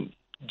 and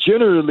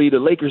generally the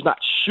Lakers not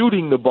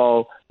shooting the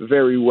ball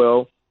very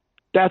well.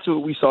 That's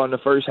what we saw in the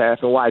first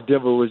half and why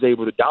Denver was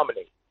able to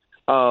dominate.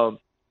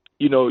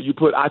 You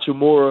put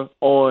Hachimura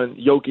on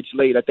Jokic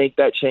late. I think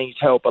that changed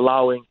help,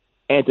 allowing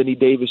Anthony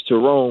Davis to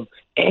roam.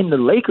 And the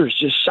Lakers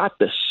just shot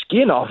the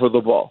skin off of the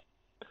ball.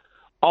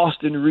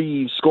 Austin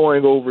Reeves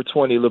scoring over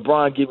 20,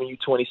 LeBron giving you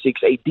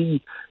 26,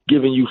 AD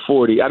giving you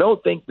 40. I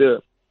don't think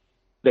that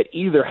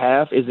either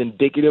half is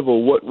indicative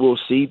of what we'll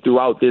see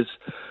throughout this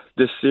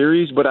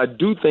series, but I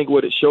do think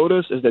what it showed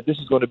us is that this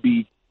is going to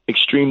be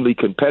extremely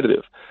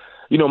competitive.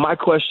 My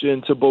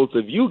question to both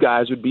of you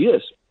guys would be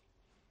this.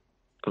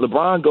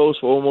 LeBron goes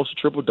for almost a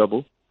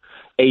triple-double.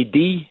 AD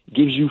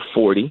gives you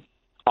 40.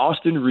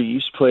 Austin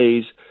Reeves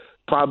plays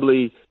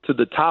probably to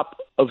the top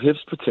of his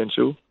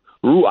potential.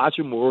 Rui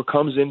Hachimura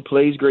comes in,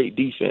 plays great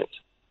defense.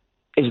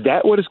 Is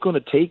that what it's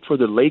going to take for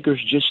the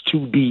Lakers just to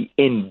be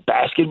in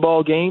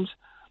basketball games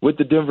with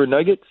the Denver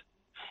Nuggets?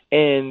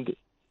 And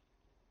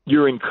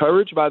you're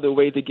encouraged by the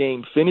way the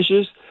game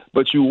finishes,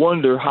 but you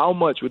wonder how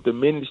much, with the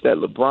minutes that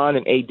LeBron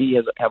and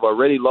AD have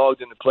already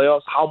logged in the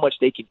playoffs, how much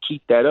they can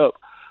keep that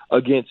up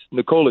against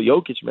Nikola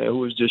Jokic, man,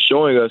 who is just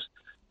showing us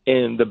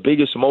in the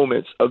biggest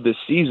moments of this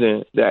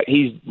season that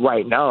he's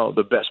right now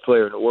the best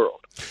player in the world.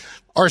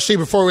 RC,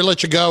 before we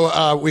let you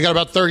go, we got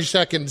about 30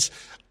 seconds.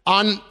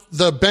 On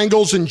the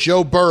Bengals and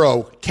Joe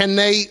Burrow, can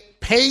they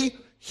pay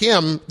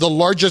him the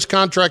largest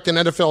contract in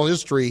NFL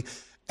history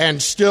and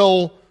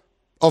still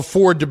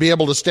afford to be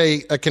able to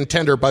stay a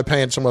contender by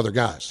paying some other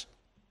guys?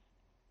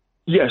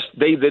 Yes,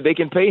 they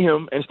can pay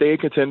him and stay a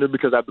contender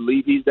because I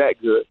believe he's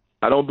that good.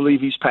 I don't believe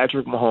he's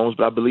Patrick Mahomes,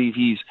 but I believe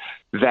he's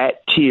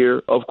that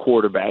tier of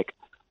quarterback.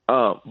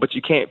 But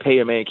you can't pay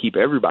him and keep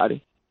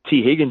everybody.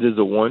 T. Higgins is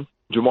the one.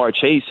 Jamar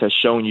Chase has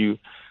shown you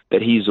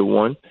that he's the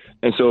one.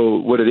 And so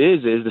what it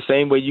is the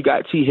same way you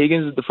got T.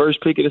 Higgins at the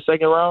first pick of the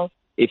second round.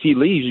 If he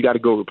leaves, you got to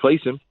go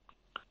replace him,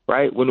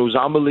 right? When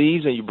Uzomah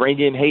leaves and you bring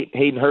in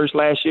Hayden Hurst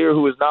last year,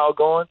 who is now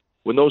gone,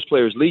 when those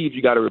players leave,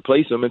 you got to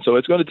replace them. And so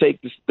it's going to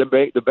take the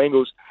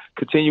Bengals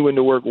continuing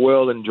to work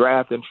well in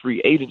draft and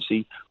free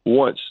agency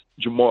once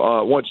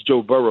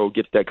Joe Burrow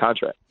gets that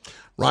contract.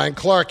 Ryan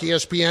Clark,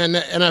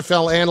 ESPN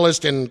NFL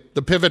analyst, and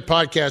the Pivot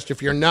Podcast.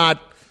 If you're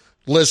not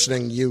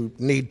listening, you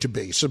need to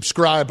be.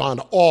 Subscribe on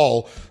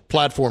all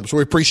platforms.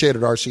 We appreciate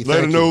it, RC.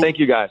 Thank you. Thank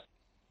you, guys.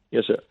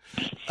 Yes,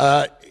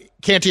 sir.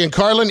 Canty and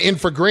Carlin in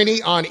for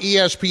Greeny on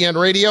ESPN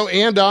Radio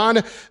and on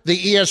the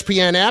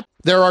ESPN app.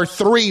 There are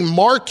 3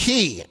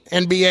 marquee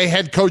NBA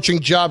head coaching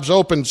jobs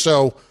open,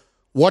 so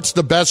What's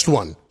the best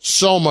one?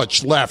 So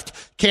much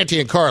left. Canty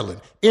and Carlin,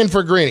 in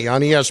for Greeny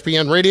on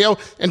ESPN Radio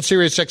and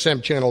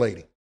SiriusXM Channel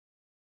 80.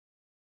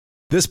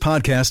 This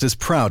podcast is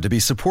proud to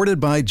be supported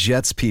by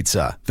Jets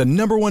Pizza, the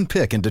 #1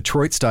 pick in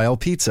Detroit-style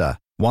pizza.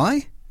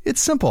 Why? It's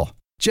simple.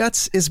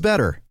 Jets is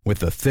better. With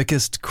the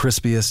thickest,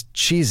 crispiest,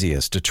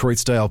 cheesiest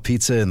Detroit-style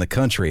pizza in the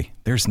country,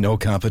 there's no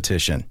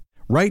competition.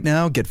 Right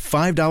now, get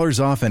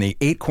 $5 off any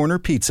 8-corner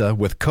pizza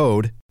with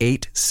code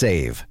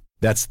 8SAVE.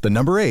 That's the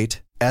number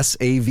 8,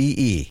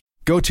 SAVE.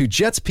 Go to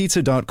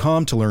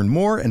jetspizza.com to learn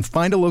more and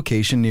find a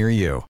location near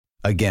you.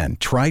 Again,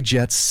 try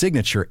Jet's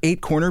signature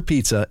 8-corner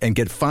pizza and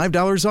get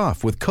 $5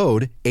 off with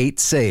code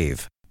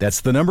 8SAVE.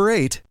 That's the number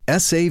 8,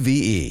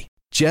 SAVE.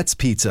 Jet's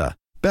Pizza.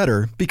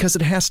 Better because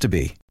it has to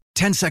be.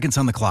 10 seconds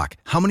on the clock.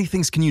 How many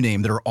things can you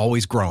name that are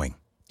always growing?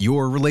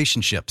 Your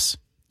relationships,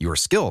 your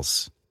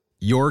skills,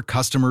 your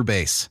customer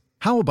base.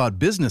 How about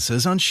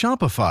businesses on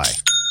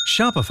Shopify?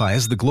 Shopify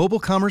is the global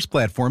commerce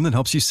platform that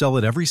helps you sell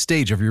at every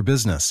stage of your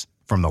business.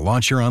 From the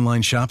launch your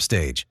online shop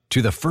stage,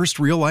 to the first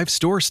real-life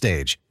store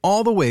stage,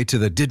 all the way to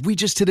the did we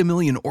just hit a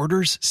million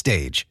orders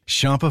stage,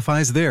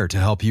 Shopify's there to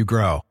help you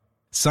grow.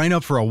 Sign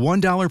up for a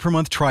 $1 per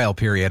month trial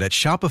period at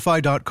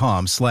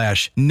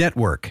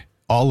shopify.com/network,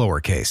 all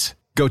lowercase.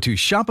 Go to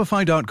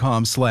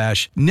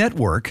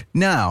shopify.com/network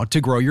now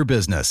to grow your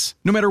business,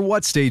 no matter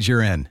what stage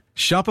you're in.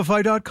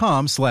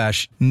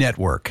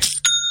 Shopify.com/network.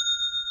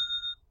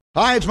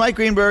 Hi, it's Mike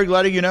Greenberg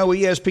letting you know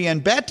ESPN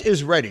Bet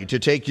is ready to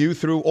take you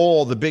through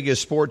all the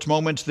biggest sports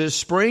moments this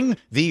spring.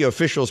 The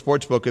official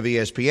sportsbook of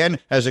ESPN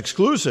has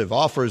exclusive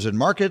offers and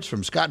markets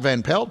from Scott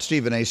Van Pelt,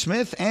 Stephen A.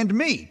 Smith, and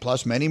me,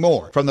 plus many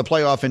more. From the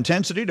playoff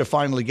intensity to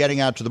finally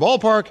getting out to the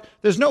ballpark,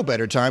 there's no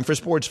better time for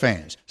sports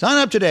fans. Sign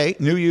up today.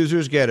 New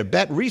users get a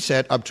bet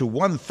reset up to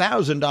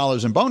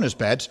 $1,000 in bonus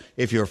bets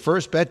if your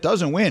first bet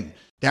doesn't win.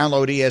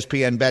 Download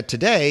ESPN Bet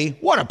today.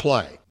 What a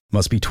play.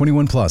 Must be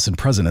 21 plus and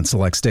present in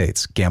select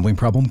states. Gambling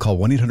problem? Call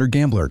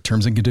 1-800-GAMBLER.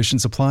 Terms and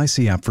conditions apply.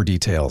 See app for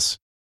details.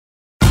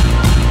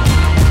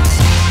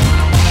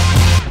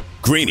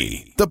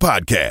 Greeny, the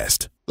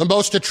podcast. The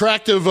most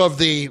attractive of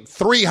the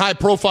 3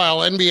 high-profile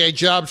NBA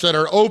jobs that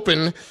are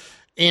open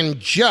in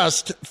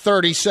just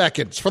 30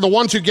 seconds. For the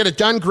ones who get it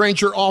done,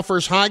 Grainger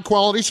offers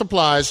high-quality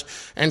supplies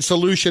and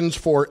solutions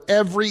for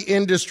every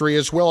industry,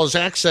 as well as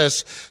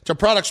access to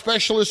product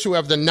specialists who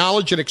have the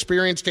knowledge and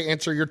experience to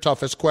answer your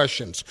toughest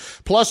questions.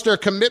 Plus, their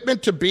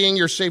commitment to being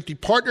your safety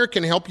partner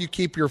can help you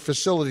keep your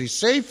facilities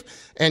safe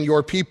and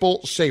your people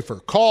safer.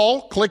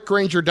 Call, click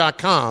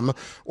Grainger.com,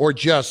 or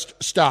just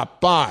stop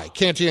by.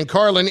 Canty and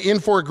Carlin, in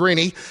for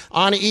Greeny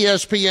on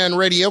ESPN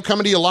Radio,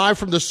 coming to you live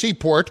from the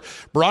Seaport,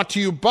 brought to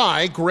you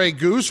by Grey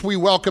Goose. We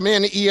welcome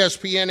in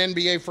ESPN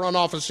NBA front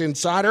office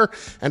insider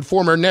and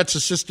former Nets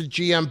assistant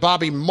GM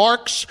Bobby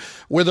Marks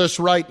with us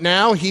right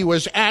now. He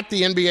was at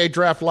the NBA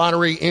Draft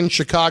Lottery in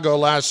Chicago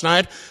last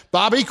night.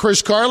 Bobby,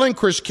 Chris Carlin,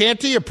 Chris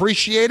Canty,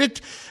 appreciate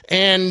it.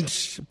 And,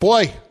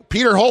 boy,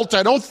 Peter Holt,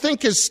 I don't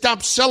think, has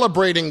stopped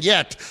celebrating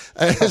yet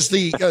as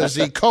the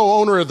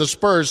co-owner of the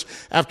Spurs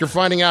after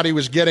finding out he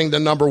was getting the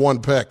number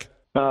 1 pick.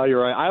 Oh,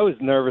 you're right. I was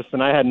nervous,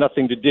 and I had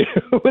nothing to do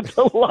with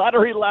the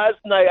lottery last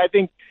night. I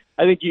think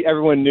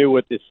everyone knew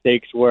what the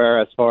stakes were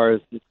as far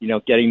as,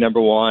 getting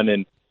number 1,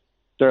 and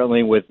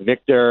certainly with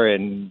Victor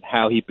and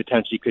how he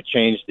potentially could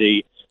change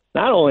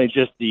not only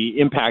just the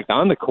impact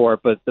on the court,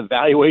 but the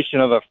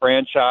valuation of a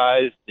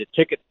franchise, the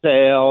ticket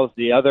sales,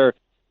 the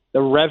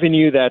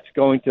revenue that's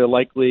going to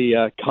likely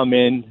come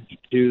in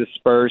to the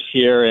Spurs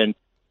here. And,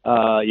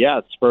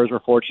 the Spurs were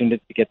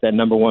fortunate to get that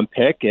number 1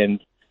 pick. And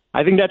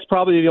I think that's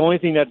probably the only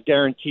thing that's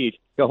guaranteed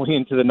going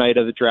into the night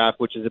of the draft,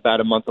 which is about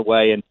a month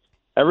away. And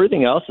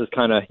everything else is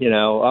kind of,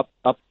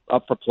 up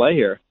for play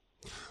here.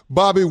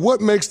 Bobby, what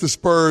makes the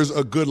Spurs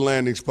a good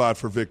landing spot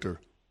for Victor?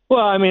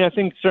 Well, I mean, I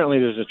think certainly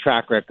there's a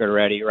track record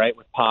already, right,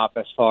 with Pop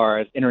as far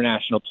as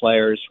international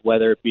players,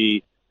 whether it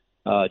be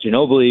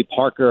Ginobili,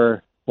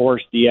 Parker,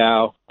 Boris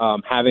Diaw,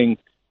 having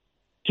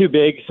 2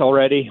 bigs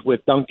already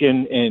with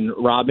Duncan and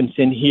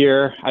Robinson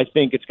here. I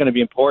think it's going to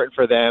be important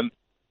for them,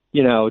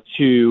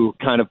 to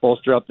kind of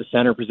bolster up the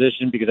center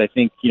position, because I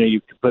think,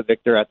 you could put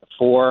Victor at the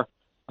 4.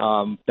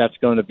 That's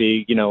going to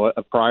be,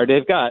 a priority.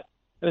 They've got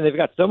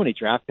so many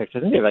draft picks. I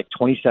think they have like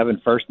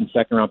 27 first and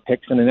second round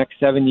picks in the next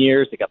 7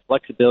 years. They got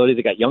flexibility.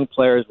 They got young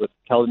players with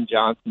Keldon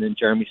Johnson and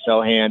Jeremy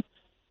Sohan.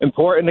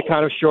 Important to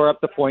kind of shore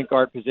up the point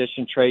guard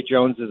position. Trey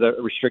Jones is a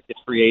restricted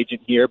free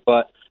agent here,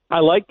 but I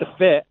like the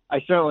fit.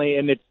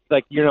 And it's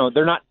like,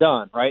 they're not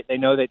done, right? They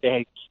know that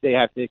they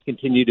have to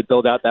continue to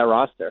build out that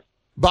roster.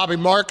 Bobby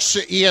Marks,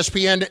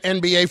 ESPN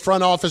NBA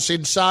front office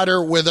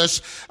insider with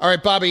us. All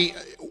right, Bobby,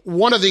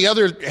 one of the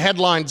other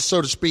headlines,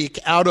 so to speak,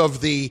 out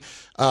of the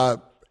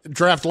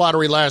draft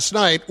lottery last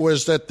night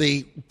was that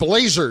the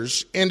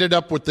Blazers ended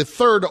up with the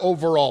 3rd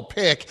overall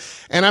pick.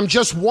 And I'm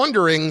just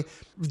wondering,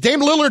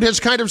 Dame Lillard has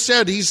kind of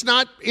said he's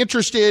not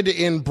interested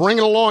in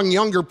bringing along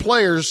younger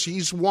players.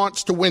 He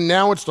wants to win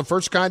now. It's the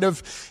first kind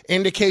of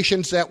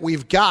indications that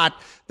we've got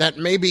that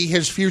maybe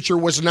his future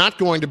was not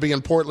going to be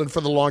in Portland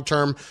for the long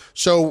term.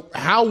 So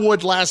how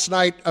would last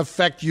night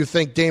affect, you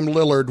think, Dame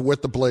Lillard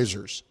with the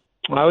Blazers?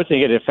 Well, I would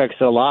think it affects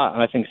it a lot.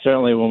 I think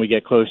certainly when we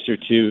get closer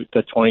to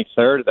the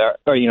 23rd,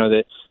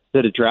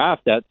 the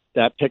draft,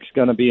 that pick's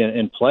going to be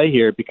in play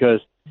here, because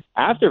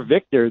after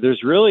Victor,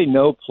 there's really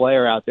no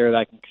player out there that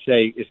I can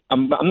say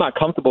I'm not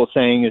comfortable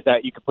saying is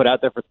that you could put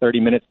out there for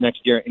 30 minutes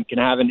next year and can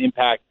have an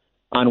impact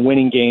on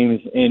winning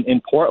games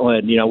in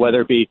Portland.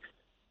 Whether it be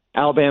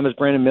Alabama's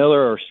Brandon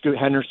Miller or Scoot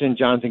Henderson,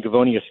 Jonathan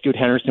Givony, or Scoot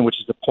Henderson, which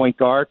is the point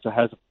guard, so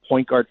has a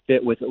point guard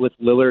fit with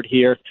Lillard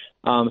here.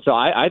 So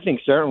I think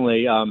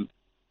certainly.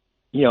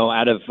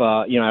 Out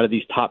of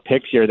these top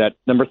picks here, that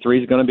number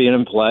 3 is going to be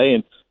in play.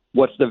 And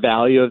what's the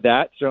value of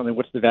that? Certainly,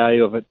 what's the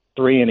value of a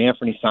 3 in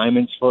Anthony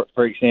Simons,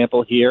 for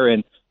example, here?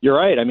 And you're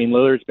right. I mean,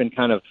 Lillard's been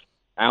kind of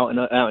out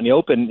in the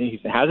open. He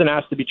hasn't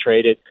asked to be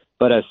traded,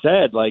 but as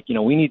said,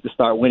 we need to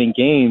start winning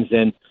games.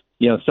 And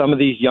some of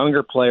these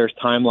younger players'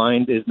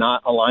 timeline is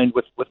not aligned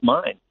with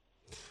mine.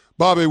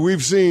 Bobby,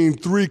 we've seen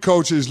 3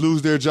 coaches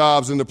lose their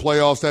jobs in the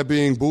playoffs, that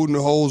being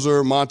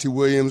Budenholzer, Monty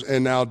Williams,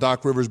 and now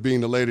Doc Rivers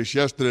being the latest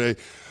yesterday.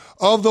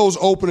 Of those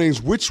openings,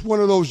 which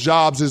one of those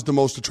jobs is the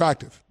most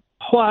attractive?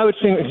 Well, I would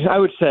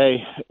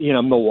say,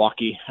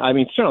 Milwaukee. I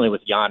mean, certainly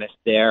with Giannis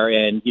there.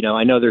 And,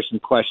 I know there's some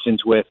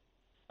questions with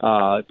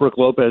Brook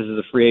Lopez as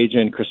a free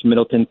agent, Chris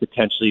Middleton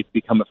potentially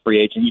become a free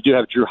agent. You do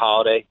have Drew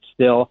Holiday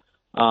still.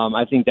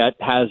 I think that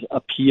has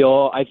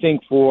appeal. I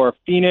think for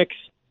Phoenix,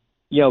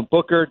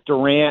 Booker,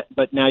 Durant,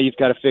 but now you've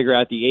got to figure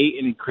out the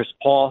Ayton and Chris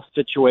Paul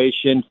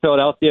situation.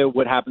 Philadelphia,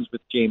 what happens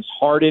with James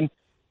Harden?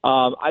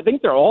 I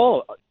think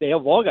they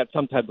have all got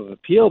some type of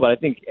appeal, but I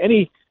think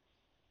any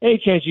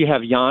chance you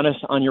have Giannis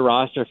on your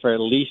roster for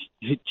at least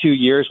 2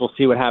 years, we'll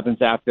see what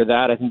happens after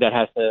that. I think that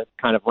has to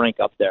kind of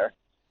rank up there.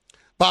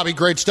 Bobby,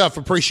 great stuff.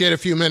 Appreciate a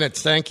few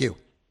minutes. Thank you.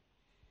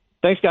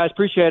 Thanks, guys.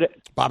 Appreciate it.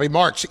 Bobby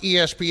Marks,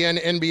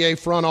 ESPN NBA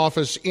front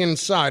office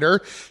insider.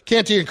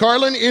 Canty and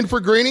Carlin in for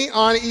Greeny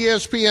on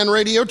ESPN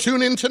Radio.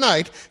 Tune in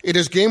tonight. It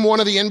is Game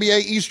 1 of the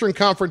NBA Eastern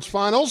Conference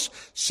Finals.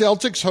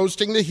 Celtics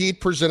hosting the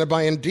Heat, presented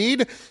by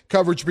Indeed.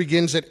 Coverage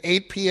begins at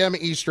 8 p.m.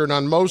 Eastern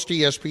on most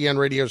ESPN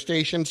radio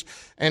stations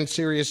and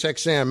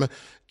SiriusXM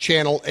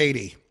Channel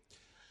 80.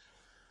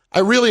 I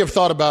really have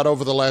thought about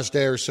over the last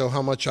day or so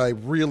how much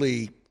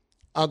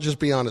I'll just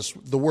be honest,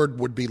 the word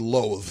would be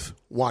loathe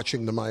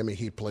watching the Miami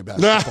Heat play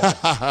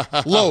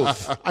basketball.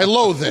 Loathe. I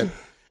loathe it.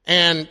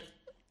 And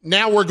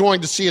now we're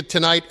going to see it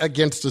tonight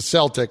against the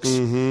Celtics.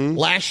 Mm-hmm.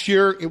 Last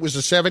year, it was a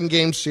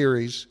 7-game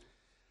series,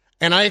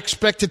 and I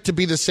expect it to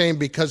be the same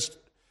because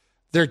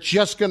they're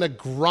just going to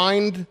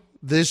grind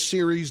this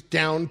series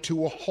down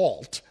to a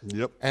halt.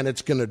 Yep. And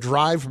it's going to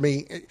drive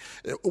me.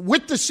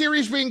 With the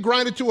series being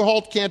grinded to a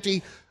halt,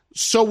 Canty,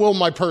 so will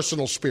my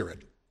personal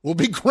spirit. Will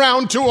be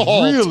ground to a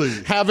halt, really?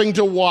 Having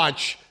to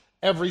watch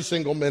every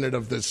single minute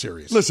of this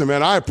series. Listen,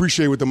 man, I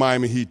appreciate what the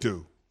Miami Heat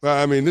do.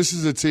 I mean, this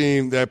is a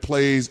team that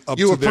plays up to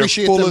their fullest.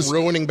 You appreciate them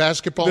ruining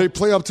basketball? They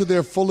play up to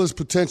their fullest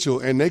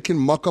potential, and they can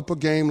muck up a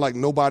game like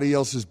nobody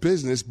else's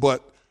business,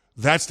 but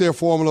that's their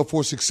formula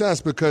for success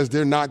because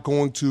they're not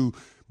going to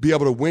be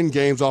able to win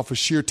games off of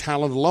sheer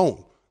talent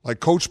alone. Like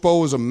Coach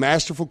Spo is a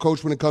masterful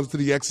coach when it comes to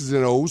the X's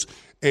and O's,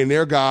 and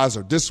their guys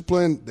are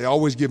disciplined. They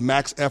always give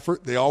max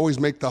effort. They always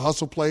make the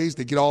hustle plays.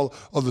 They get all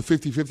of the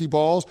 50-50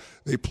 balls.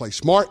 They play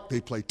smart. They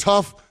play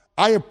tough.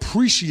 I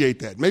appreciate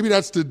that. Maybe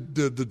that's the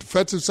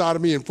defensive side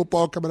of me in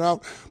football coming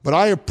out, but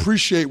I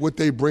appreciate what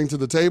they bring to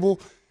the table.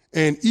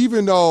 And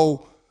even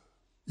though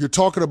you're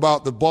talking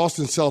about the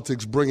Boston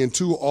Celtics bringing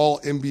 2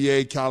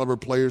 all-NBA caliber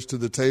players to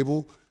the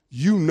table,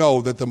 you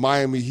know that the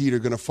Miami Heat are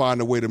going to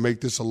find a way to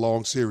make this a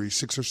long series,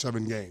 6 or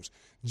 7 games,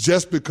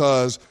 just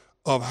because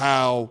of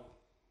how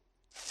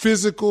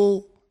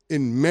physical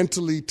and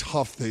mentally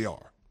tough they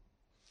are.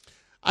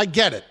 I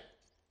get it.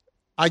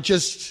 I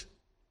just,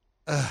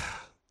 the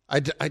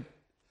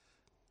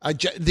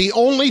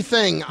only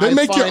thing they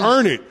make you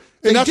earn it.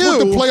 And that's what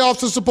the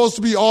playoffs are supposed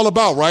to be all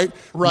about, right?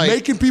 Right.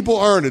 Making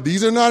people earn it.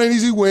 These are not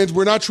easy wins.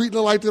 We're not treating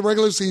it like the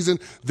regular season.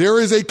 There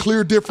is a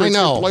clear difference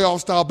in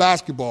playoff-style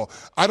basketball.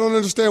 I don't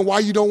understand why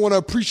you don't want to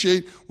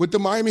appreciate what the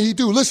Miami Heat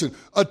do. Listen,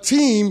 a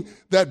team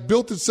that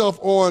built itself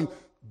on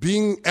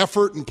being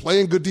effort and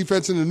playing good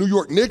defense in the New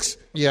York Knicks,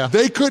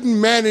 they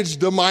couldn't manage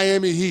the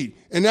Miami Heat.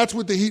 And that's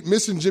what the Heat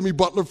missing Jimmy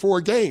Butler for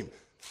a game.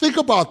 Think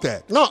about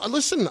that. No,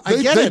 listen,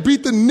 I get it. They it.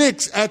 beat the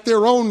Knicks at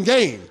their own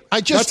game.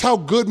 That's how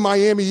good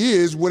Miami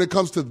is when it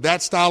comes to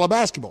that style of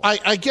basketball.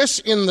 I guess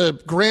in the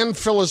grand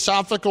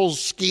philosophical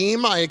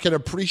scheme, I can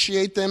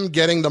appreciate them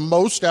getting the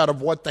most out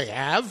of what they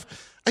have.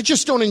 I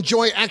just don't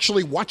enjoy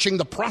actually watching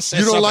the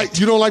process. You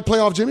don't like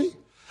playoff Jimmy?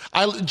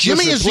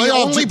 Jimmy is the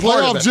only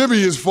part of it. Playoff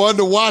Jimmy is fun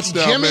to watch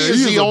now, Jimmy man.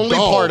 is the only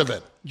part of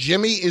it.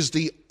 Jimmy is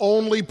the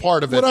only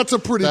part of it. Well, that's a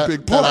pretty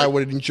big part. That I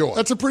would enjoy.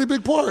 That's a pretty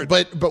big part.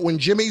 But when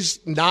Jimmy's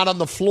not on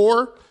the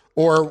floor,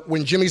 or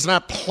when Jimmy's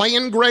not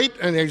playing great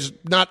and he's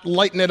not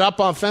lighting it up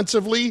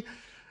offensively,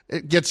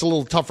 it gets a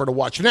little tougher to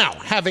watch. Now,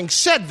 having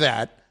said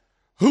that,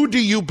 who do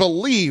you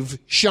believe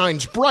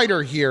shines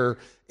brighter here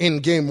in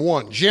Game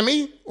 1,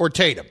 Jimmy or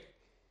Tatum?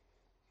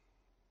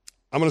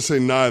 I'm going to say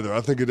neither. I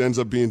think it ends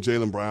up being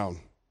Jaylen Brown.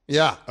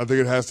 Yeah. I think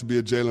it has to be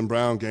a Jaylen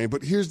Brown game.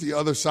 But here's the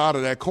other side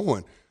of that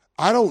coin.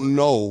 I don't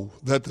know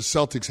that the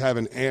Celtics have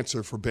an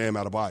answer for Bam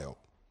Adebayo.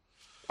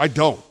 I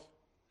don't.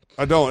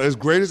 As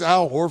great as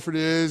Al Horford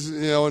is,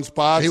 in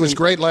spots. He was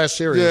great last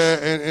series. Yeah,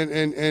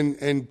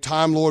 and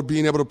Time Lord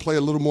being able to play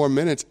a little more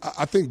minutes.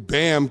 I think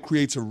Bam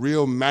creates a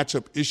real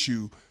matchup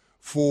issue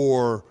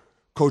for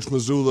Coach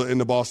Mazzulla in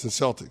the Boston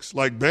Celtics.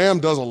 Like, Bam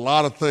does a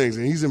lot of things,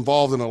 and he's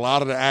involved in a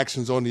lot of the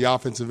actions on the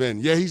offensive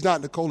end. Yeah, he's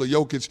not Nikola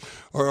Jokic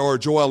or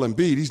Joel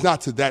Embiid. He's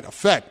not to that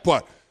effect,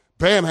 but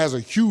Bam has a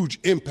huge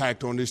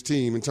impact on this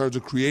team in terms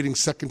of creating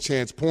second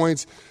chance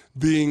points,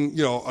 being,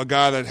 a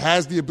guy that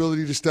has the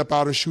ability to step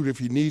out and shoot if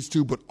he needs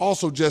to, but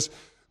also just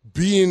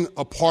being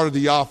a part of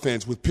the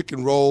offense with pick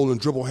and roll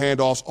and dribble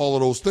handoffs, all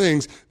of those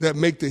things that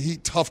make the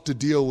Heat tough to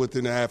deal with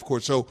in the half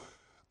court. So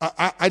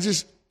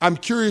I'm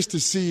curious to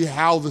see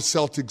how the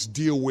Celtics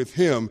deal with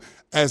him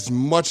as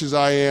much as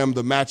I am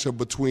the matchup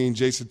between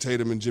Jason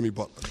Tatum and Jimmy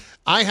Butler.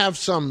 I have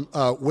some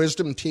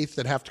wisdom teeth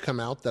that have to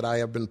come out that I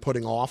have been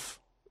putting off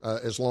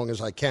as long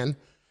as I can.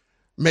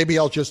 Maybe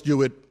I'll just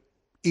do it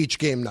each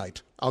game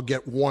night. I'll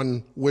get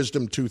one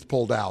wisdom tooth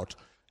pulled out,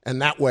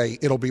 and that way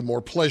it'll be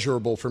more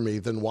pleasurable for me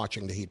than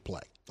watching the Heat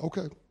play.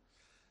 Okay.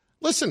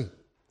 Listen,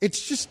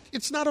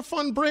 it's not a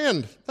fun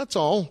brand. That's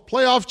all.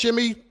 Playoff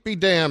Jimmy, be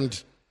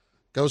damned.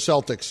 Go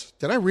Celtics.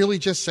 Did I really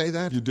just say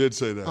that? You did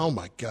say that. Oh,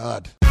 my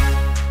God.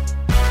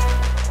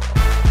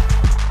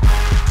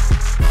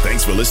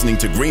 Thanks for listening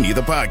to Greeny,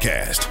 the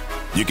podcast.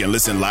 You can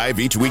listen live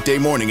each weekday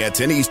morning at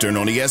 10 Eastern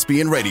on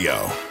ESPN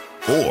Radio.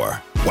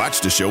 Or watch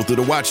the show through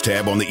the Watch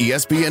tab on the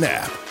ESPN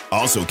app.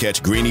 Also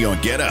catch Greeny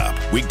on Get Up,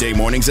 weekday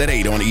mornings at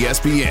 8 on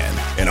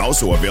ESPN. And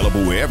also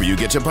available wherever you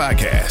get your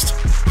podcast.